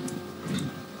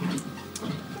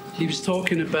 He was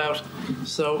talking about,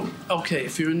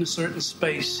 if you're in a certain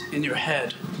space in your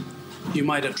head, you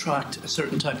might attract a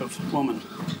certain type of woman.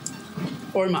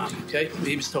 Or man, okay?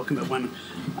 He was talking about women.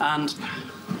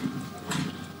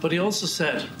 But he also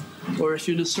said, or if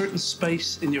you're in a certain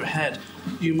space in your head,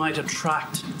 you might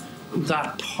attract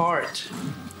that part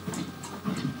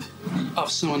of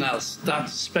someone else, that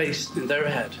space in their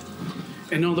head.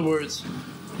 In other words,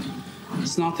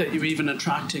 it's not that you're even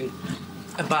attracting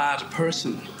a bad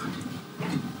person,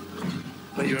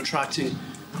 but you're attracting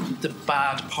the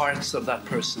bad parts of that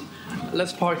person.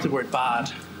 Let's park the word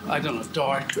bad. I don't know,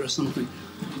 dark or something.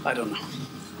 I don't know.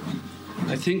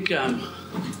 I think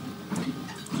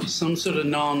some sort of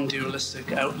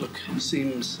non-dualistic outlook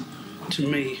seems to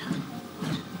me,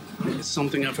 it's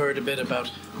something I've heard a bit about,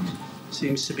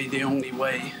 seems to be the only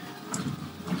way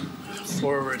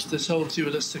forward. This whole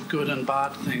dualistic good and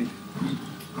bad thing,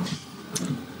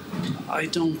 I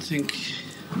don't think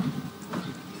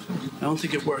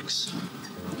it works.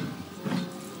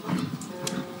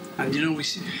 And we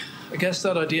see, I guess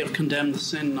that idea of condemn the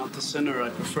sin, not the sinner, I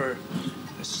prefer.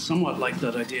 I somewhat like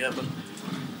that idea, but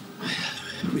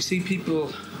we see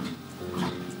people.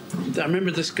 I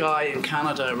remember this guy in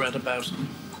Canada I read about,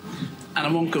 and I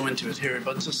won't go into it here,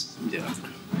 but just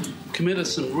committed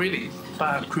some really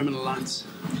bad criminal acts.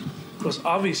 Was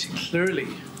obviously clearly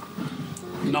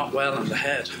not well in the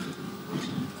head,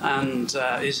 and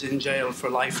is in jail for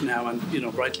life now, and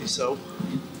rightly so.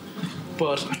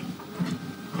 But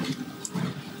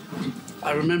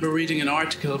I remember reading an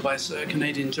article by a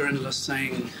Canadian journalist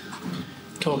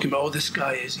talking about, this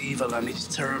guy is evil and he's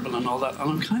terrible and all that. And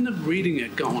I'm kind of reading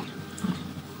it going.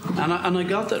 And I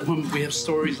got that when we have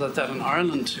stories like that in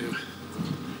Ireland too.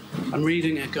 I'm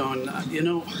reading it going,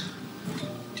 do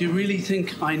you really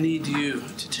think I need you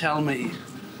to tell me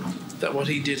that what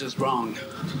he did is wrong?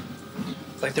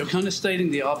 Like, they're kind of stating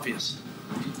the obvious.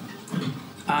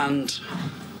 And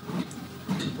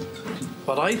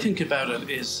what I think about it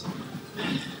is,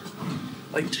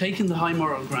 like, taking the high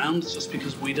moral ground just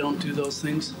because we don't do those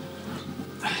things.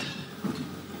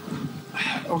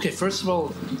 Okay, first of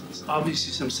all, there's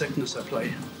obviously some sickness at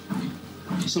play.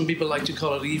 Some people like to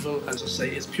call it evil and just say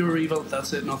it's pure evil,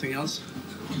 that's it, nothing else.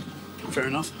 Fair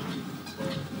enough.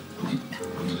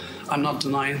 I'm not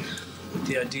denying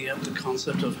the idea, the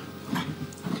concept of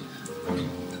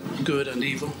good and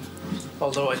evil,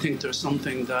 although I think there are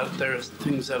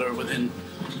things that are within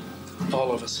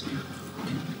all of us.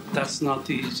 That's not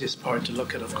the easiest part to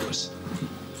look at, of course.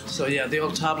 So yeah, the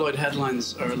old tabloid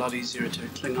headlines are a lot easier to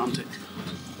cling on to.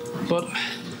 But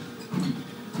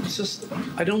it's just,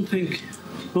 I don't think,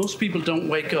 most people don't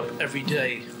wake up every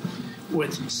day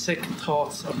with sick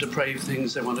thoughts of depraved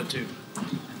things they want to do.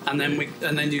 And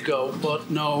then you go, but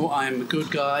no, I'm a good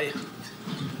guy,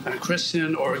 I'm a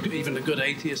Christian, or even a good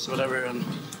atheist or whatever, and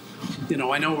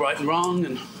I know right and wrong,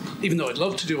 and even though I'd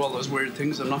love to do all those weird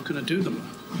things, I'm not going to do them.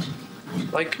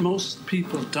 Like, most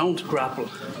people don't grapple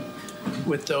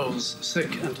with those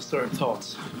sick and disturbed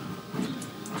thoughts.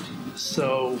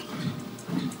 So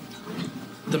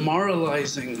the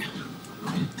moralizing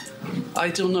I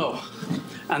don't know.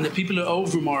 And the people who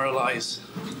over-moralize,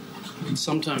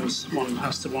 sometimes one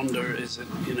has to wonder, is it,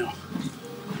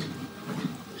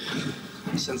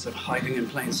 a sense of hiding in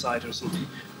plain sight or something?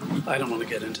 I don't want to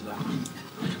get into that.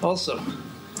 Also,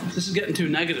 this is getting too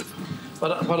negative.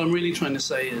 What I'm really trying to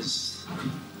say is,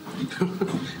 I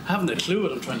haven't a clue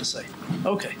what I'm trying to say.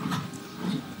 Okay.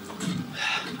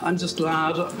 I'm just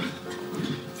glad,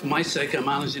 for my sake, I'm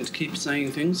managing to keep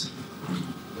saying things.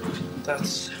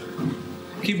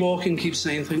 Keep walking, keep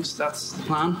saying things. That's the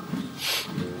plan.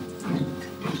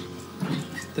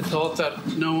 The thought that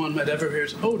no one might ever hear,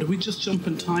 oh, did we just jump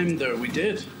in time there? We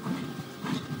did.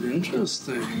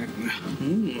 Interesting.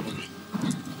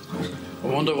 I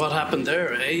wonder what happened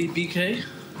there, eh, BK?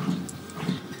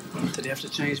 Did he have to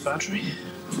change battery?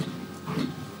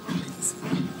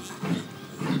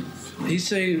 He's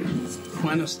saying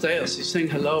Buenos Dias. He's saying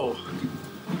hello.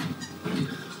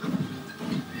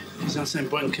 He's not saying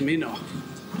Buen Camino.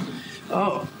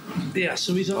 Oh, yeah,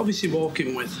 so he's obviously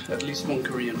walking with at least one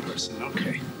Korean person.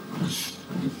 Okay.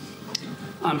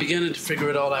 I'm beginning to figure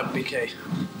it all out, BK.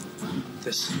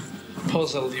 This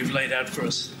puzzle you've laid out for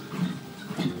us.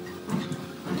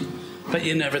 Bet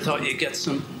you never thought you'd get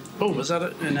some... Oh, was that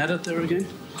an edit there again?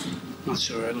 Not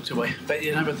sure, I looked away. Bet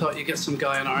you never thought you'd get some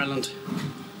guy in Ireland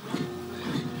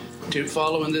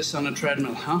following this on a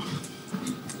treadmill, huh?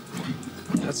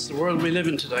 That's the world we live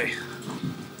in today.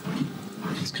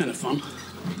 It's kind of fun.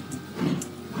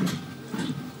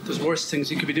 There's worse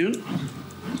things you could be doing.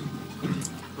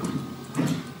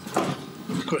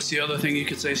 Of course, the other thing you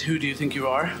could say is, who do you think you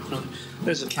are? Well,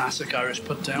 there's a classic Irish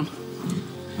put down.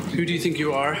 Who do you think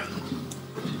you are?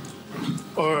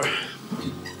 Or,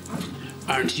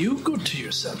 aren't you good to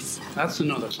yourself? That's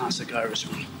another classic Irish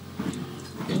one.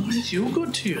 Aren't you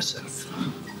good to yourself?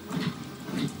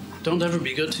 Don't ever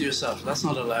be good to yourself. That's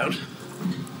not allowed.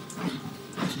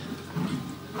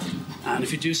 And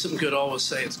if you do something good, always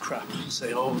say it's crap.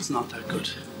 Say, oh, it's not that good.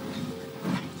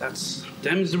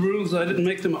 Them's the rules. I didn't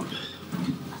make them up.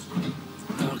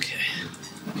 Okay.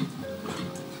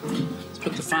 Let's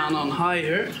put the fan on high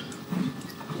here.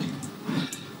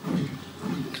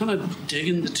 Kind of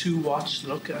digging the 2-watch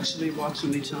look, actually,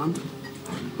 watching each hand,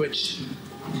 which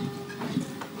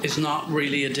is not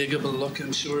really a diggable look,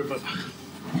 I'm sure, but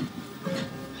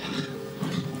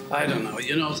I don't know.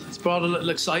 It's brought a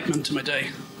little excitement to my day.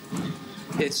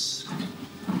 It's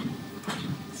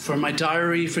for my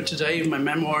diary for today, my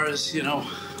memoirs,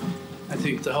 I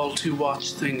think the whole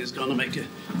 2-watch thing is going to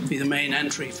be the main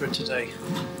entry for today.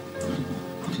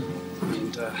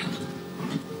 And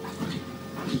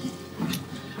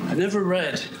I never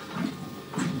read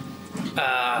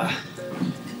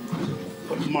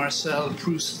Marcel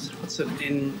Proust, what's it,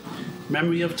 In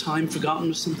Memory of Time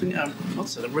Forgotten or something?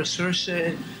 What's it,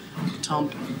 Recherche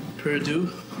Temps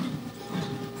Perdu?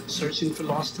 Searching for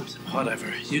Lost Times?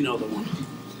 Whatever, you know the one.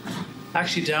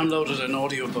 Actually downloaded an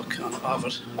audiobook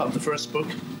of the first book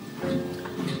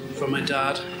from my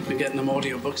dad. I've been getting them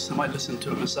audiobooks. I might listen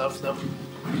to it myself though.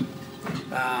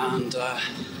 And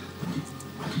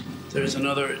there's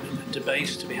another debate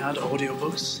to be had,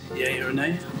 audiobooks, yay or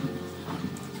nay.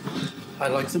 I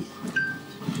like them.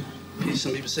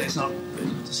 Some people say it's not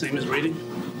the same as reading.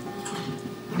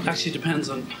 It actually depends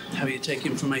on how you take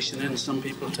information in. Some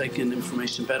people take in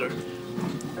information better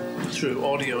through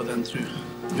audio than through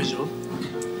visual.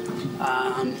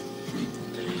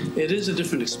 It is a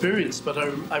different experience, but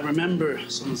I remember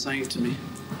someone saying to me,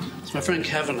 it's my friend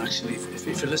Kevin actually,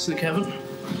 if you're listening, Kevin,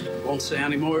 I won't say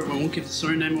any more, I won't give the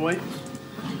surname away.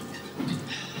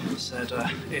 He said,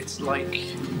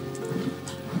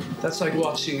 that's like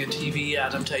watching a TV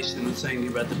adaptation and saying you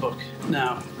read the book.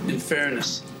 Now, in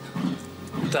fairness,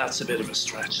 that's a bit of a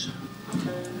stretch.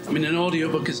 I mean, an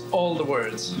audiobook is all the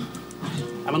words.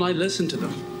 And when I listen to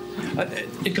them,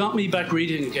 it got me back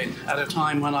reading again at a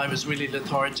time when I was really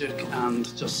lethargic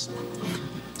and just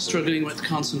struggling with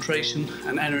concentration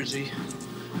and energy.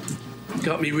 It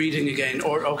got me reading again,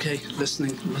 or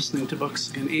listening to books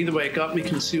again. Either way, it got me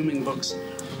consuming books.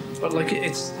 But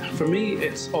for me,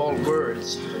 it's all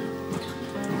words.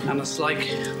 And it's like,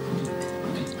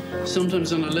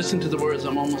 sometimes when I listen to the words,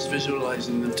 I'm almost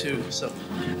visualizing them too. So,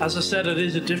 as I said, it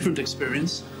is a different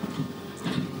experience.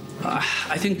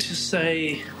 I think to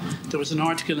say, there was an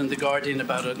article in The Guardian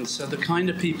about it, and said the kind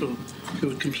of people who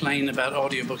would complain about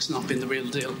audiobooks not being the real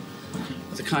deal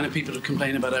are the kind of people who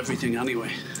complain about everything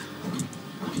anyway.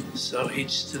 So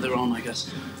each to their own, I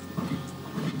guess.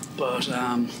 But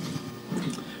I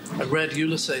read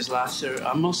Ulysses last year.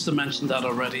 I must have mentioned that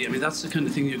already. I mean, that's the kind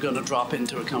of thing you're going to drop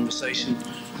into a conversation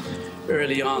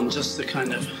early on, just to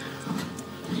kind of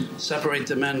separate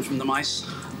the men from the mice.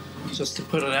 Just to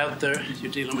put it out there,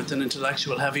 you're dealing with an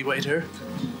intellectual heavyweight here.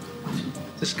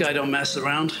 This guy don't mess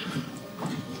around.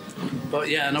 But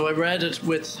yeah, no, I read it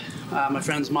with my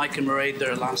friends Mike and Mairead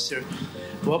there last year.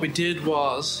 What we did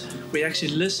was we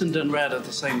actually listened and read at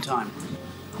the same time,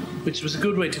 which was a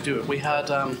good way to do it. We had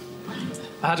I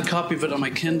had a copy of it on my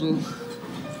Kindle,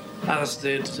 as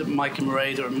did Mike and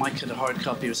Mairead, or Mike had a hard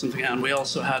copy or something, and we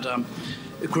also had a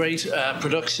great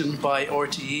production by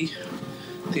RTE,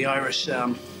 the Irish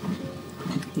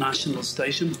national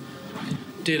station.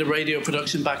 Did a radio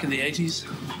production back in the 80s.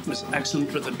 It was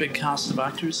excellent with a big cast of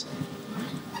actors.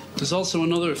 There's also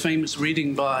another famous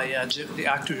reading by the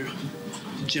actor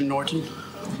Jim Norton.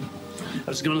 I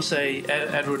was going to say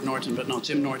Edward Norton, but not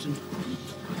Jim Norton,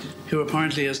 who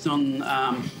apparently has done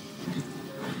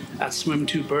At Swim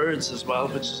Two Birds as well,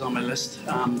 which is on my list,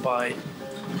 by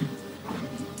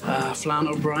Flann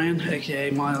O'Brien,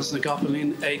 a.k.a. Miles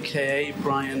Nagopaline, a.k.a.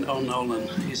 Brian O'Nolan.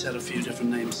 He's had a few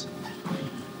different names.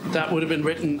 That would have been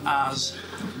written as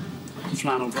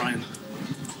Flann O'Brien.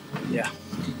 Yeah,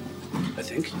 I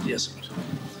think. Yes, it would.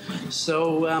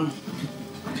 So,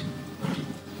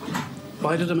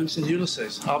 why did I mention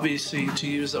Ulysses? Obviously, to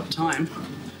use up time.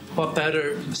 What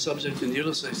better subject than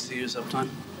Ulysses to use up time?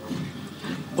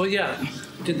 But yeah,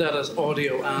 did that as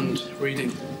audio and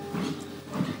reading.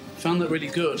 Found that really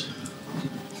good.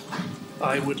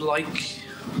 I would like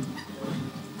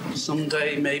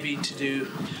someday maybe to do...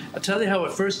 I'll tell you how I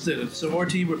first did it. So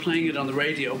RT were playing it on the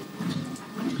radio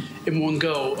in one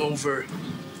go over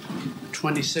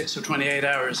 26 or 28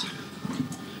 hours.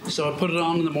 So I put it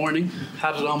on in the morning,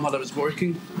 had it on while I was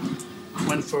working,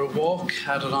 went for a walk,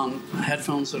 had it on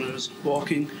headphones when I was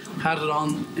walking, had it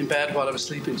on in bed while I was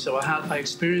sleeping. So I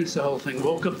experienced the whole thing,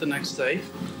 woke up the next day,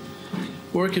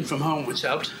 working from home, which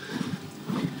helped.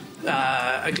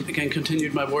 I again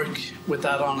continued my work with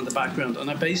that on in the background,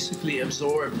 and I basically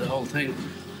absorbed the whole thing.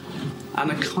 And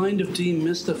it kind of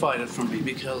demystified it for me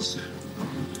because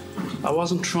I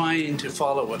wasn't trying to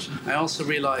follow it. I also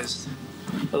realised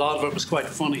a lot of it was quite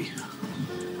funny.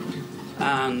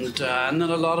 And then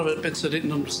a lot of it, bits I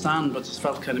didn't understand, but just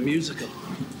felt kind of musical.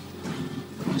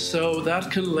 So that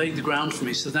kind of laid the ground for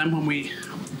me. So then when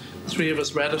three of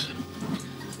us read it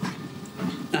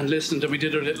and listened, and we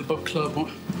did our little book club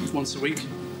once a week.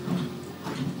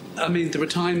 I mean, there were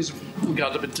times we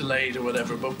got a bit delayed or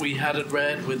whatever, but we had it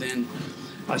read within,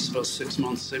 I suppose, 6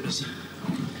 months. It was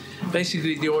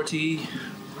basically the RTE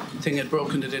thing had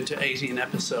broken it into 18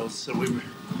 episodes, so we were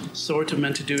sort of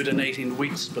meant to do it in 18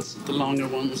 weeks, but the longer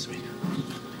ones we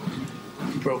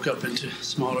broke up into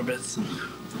smaller bits, and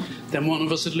then one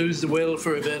of us would lose the will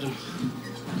for a bit, and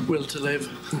will to live,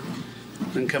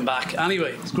 and come back.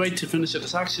 Anyway, it's great to finish it.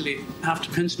 It's actually, I have to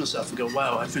pinch myself and go,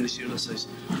 wow, I finished Ulysses.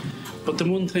 But the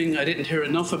one thing I didn't hear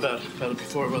enough about it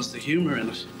before was the humour in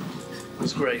it. It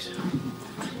was great.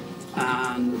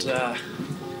 And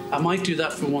I might do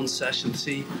that for one session,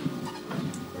 see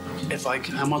if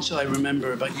how much I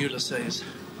remember about Ulysses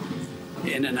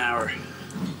in an hour.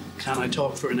 Can I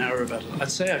talk for an hour about it? I'd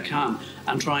say I can,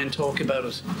 and try and talk about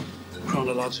it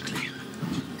chronologically.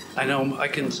 I know I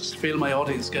can just feel my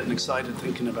audience getting excited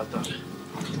thinking about that.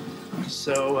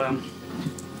 So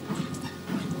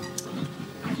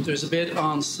there's a bit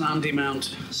on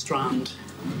Sandymount Strand,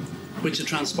 which it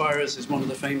transpires is one of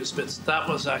the famous bits. That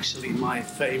was actually my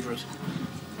favourite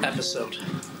episode.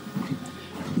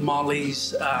 Molly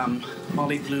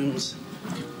Bloom's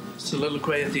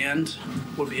soliloquy at the end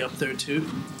will be up there too.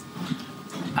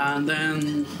 And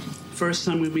then first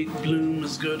time we meet Bloom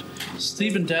is good.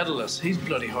 Stephen Dedalus, he's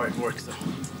bloody hard work though.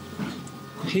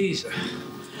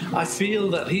 I feel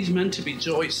that he's meant to be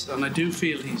Joyce, and I do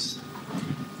feel he's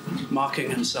mocking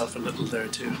himself a little there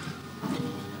too.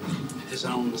 His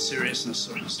own seriousness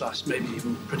or / maybe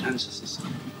even pretentiousness.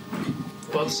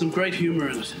 But some great humour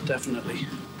in it, definitely.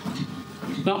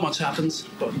 Not much happens,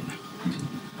 but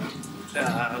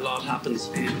a lot happens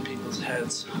in people's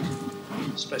heads,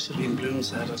 especially in Bloom's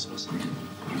head, I suppose.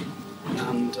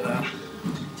 And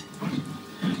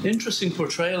interesting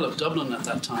portrayal of Dublin at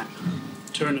that time,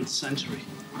 turn of the century.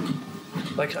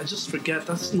 Like, I just forget,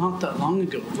 that's not that long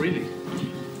ago, really.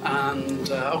 And,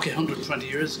 120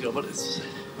 years ago, but it's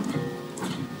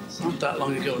not that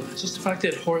long ago. It's just the fact they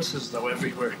had horses, though,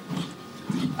 everywhere.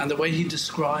 And the way he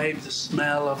described the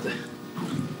smell of the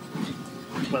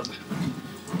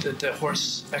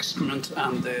horse excrement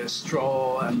and the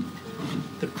straw and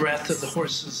the breath of the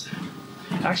horses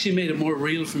actually made it more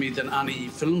real for me than any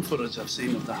film footage I've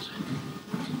seen of that.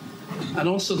 And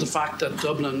also the fact that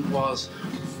Dublin was,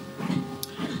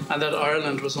 and that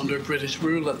Ireland was under British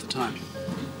rule at the time,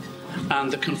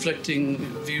 and the conflicting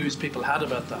views people had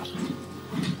about that.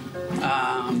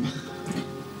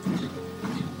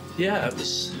 yeah, it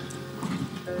was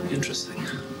interesting.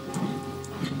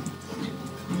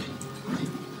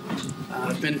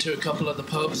 I've been to a couple of the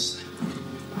pubs.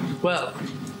 Well,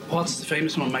 what's the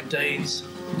famous one? McDade's.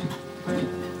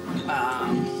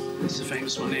 It's a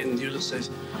famous one in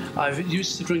Ulysses. I've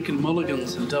used to drink in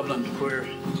Mulligan's in Dublin, where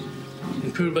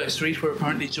in Poolbay Street, where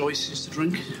apparently Joyce used to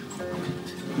drink.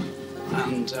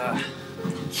 And I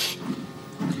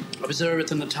was there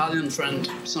with an Italian friend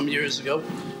some years ago,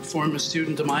 a former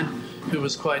student of mine, who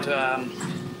was quite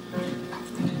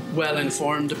well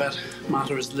informed about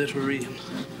matters literary and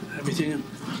everything. And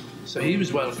so he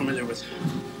was well familiar with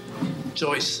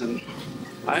Joyce, and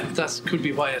that could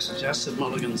be why I suggested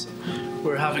Mulligan's.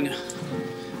 We're having a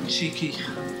cheeky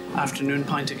afternoon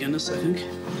pint of Guinness, I think.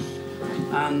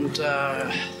 And,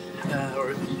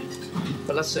 or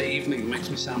let's say evening,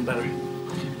 makes me sound better.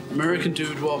 American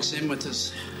dude walks in with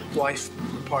his wife,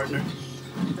 partner,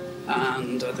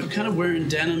 and they're kind of wearing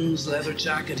denims, leather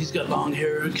jacket. He's got long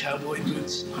hair, cowboy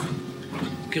boots.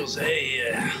 He goes,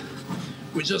 hey,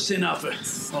 we're just in off a...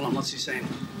 Hold on, what's he saying?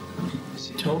 Is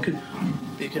he talking?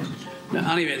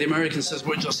 Now, anyway, the American says,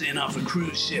 we're just in off a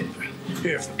cruise ship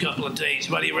here for a couple of days.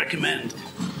 What do you recommend?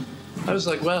 I was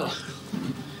like, well,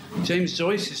 James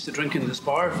Joyce used to drink in this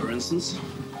bar, for instance.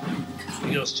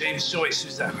 He goes, James Joyce,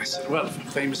 who's that? I said, well,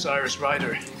 famous Irish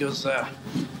writer. He goes,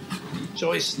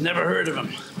 Joyce, never heard of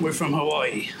him. We're from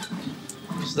Hawaii.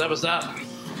 So that was that.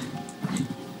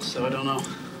 So I don't know.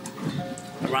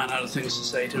 I ran out of things to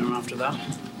say to him after that.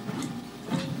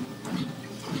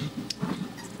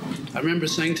 I remember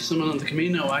saying to someone on the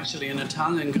Camino, actually, an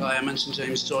Italian guy, I mentioned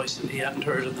James Joyce, and he hadn't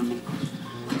heard of them.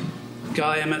 A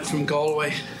guy I met from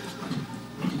Galway,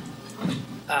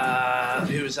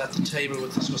 who was at the table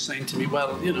with us, was saying to me,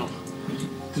 well, you know,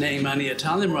 name any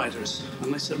Italian writers.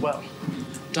 And I said, well,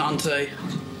 Dante,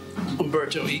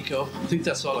 Umberto Eco. I think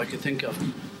that's all I could think of.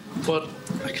 But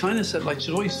I kind of said, like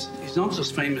Joyce, he's not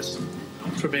just famous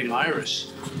for being Irish.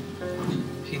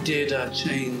 He did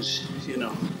change, you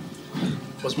know,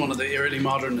 was one of the early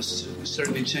modernists who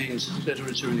certainly changed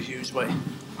literature in a huge way.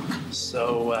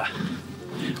 So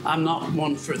I'm not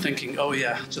one for thinking, oh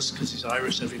yeah, just because he's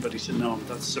Irish, everybody should know him.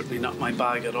 That's certainly not my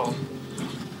bag at all.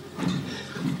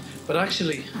 But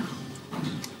actually,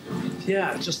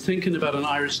 yeah, just thinking about an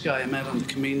Irish guy I met on the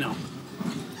Camino.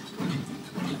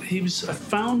 I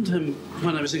found him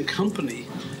when I was in company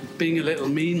being a little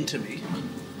mean to me.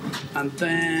 And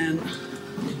then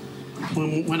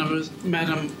when I met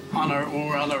him when we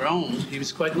were on our own, he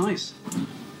was quite nice.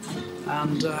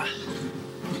 And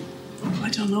I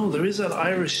don't know, there is that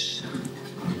Irish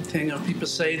thing of people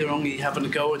say they're only having a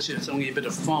go at you, it's only a bit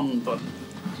of fun, but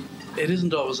it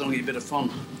isn't always only a bit of fun.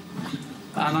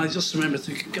 And I just remember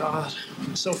thinking, God,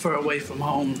 I'm so far away from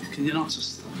home, can you not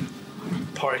just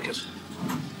park it?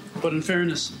 But in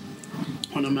fairness,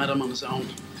 when I met him on his own,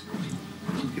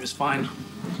 he was fine.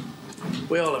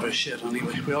 We all have our shit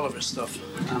anyway, we all have our stuff.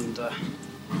 And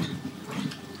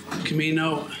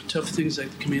Camino, tough things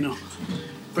like the Camino,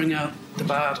 bring out the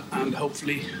bad and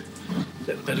hopefully a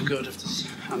little bit of good if there's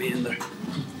any in there,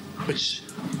 which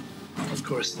of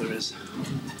course there is.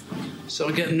 So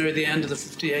I'm getting near the end of the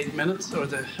 58 minutes, or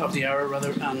of the hour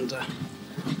rather, and I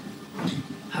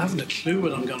haven't a clue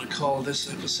what I'm going to call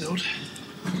this episode.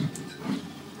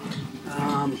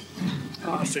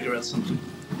 I'll figure out something.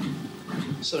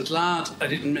 So glad I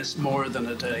didn't miss more than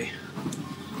a day.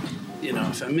 You know,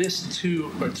 if I missed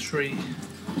 2 or 3,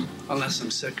 unless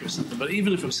I'm sick or something, but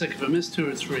even if I'm sick, if I miss 2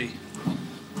 or 3,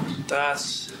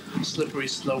 that's a slippery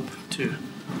slope to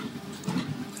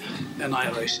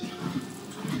annihilation.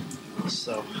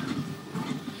 So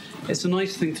it's a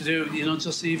nice thing to do, you know,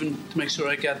 just even to make sure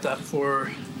I get that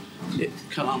 4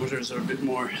 kilometers or a bit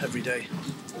more every day.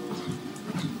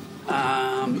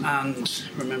 And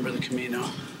remember the Camino.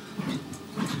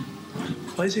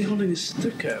 Why is he holding his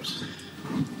stick out?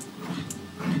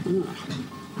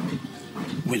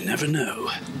 We'll never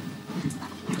know.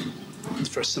 It's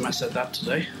the first time I said that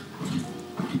today.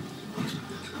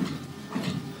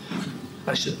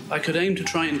 I could aim to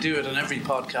try and do it on every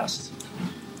podcast.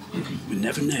 We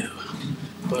never know,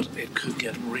 but it could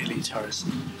get really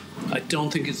tiresome. I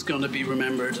don't think it's going to be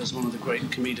remembered as one of the great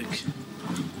comedic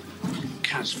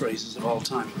catchphrases of all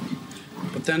time.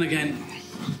 But then again,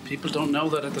 people don't know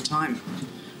that at the time.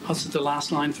 What's the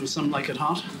last line from Some Like It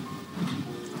Hot?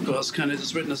 Well, it's kind of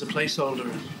just written as a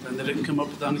placeholder, and they didn't come up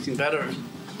with anything better.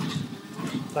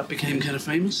 That became kind of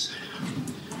famous.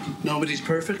 Nobody's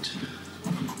perfect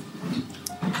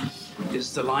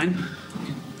is the line.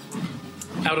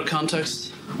 Out of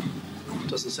context.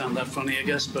 Doesn't sound that funny, I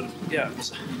guess, but yeah, it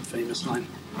was a famous line.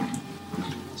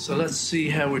 So let's see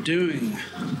how we're doing.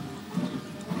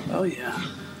 Oh, yeah.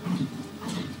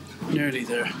 Nearly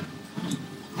there.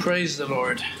 Praise the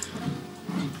Lord.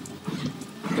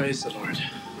 Praise the Lord.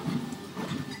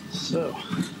 So,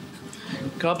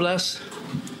 God bless.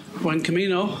 Buen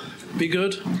camino. Be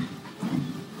good.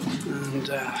 And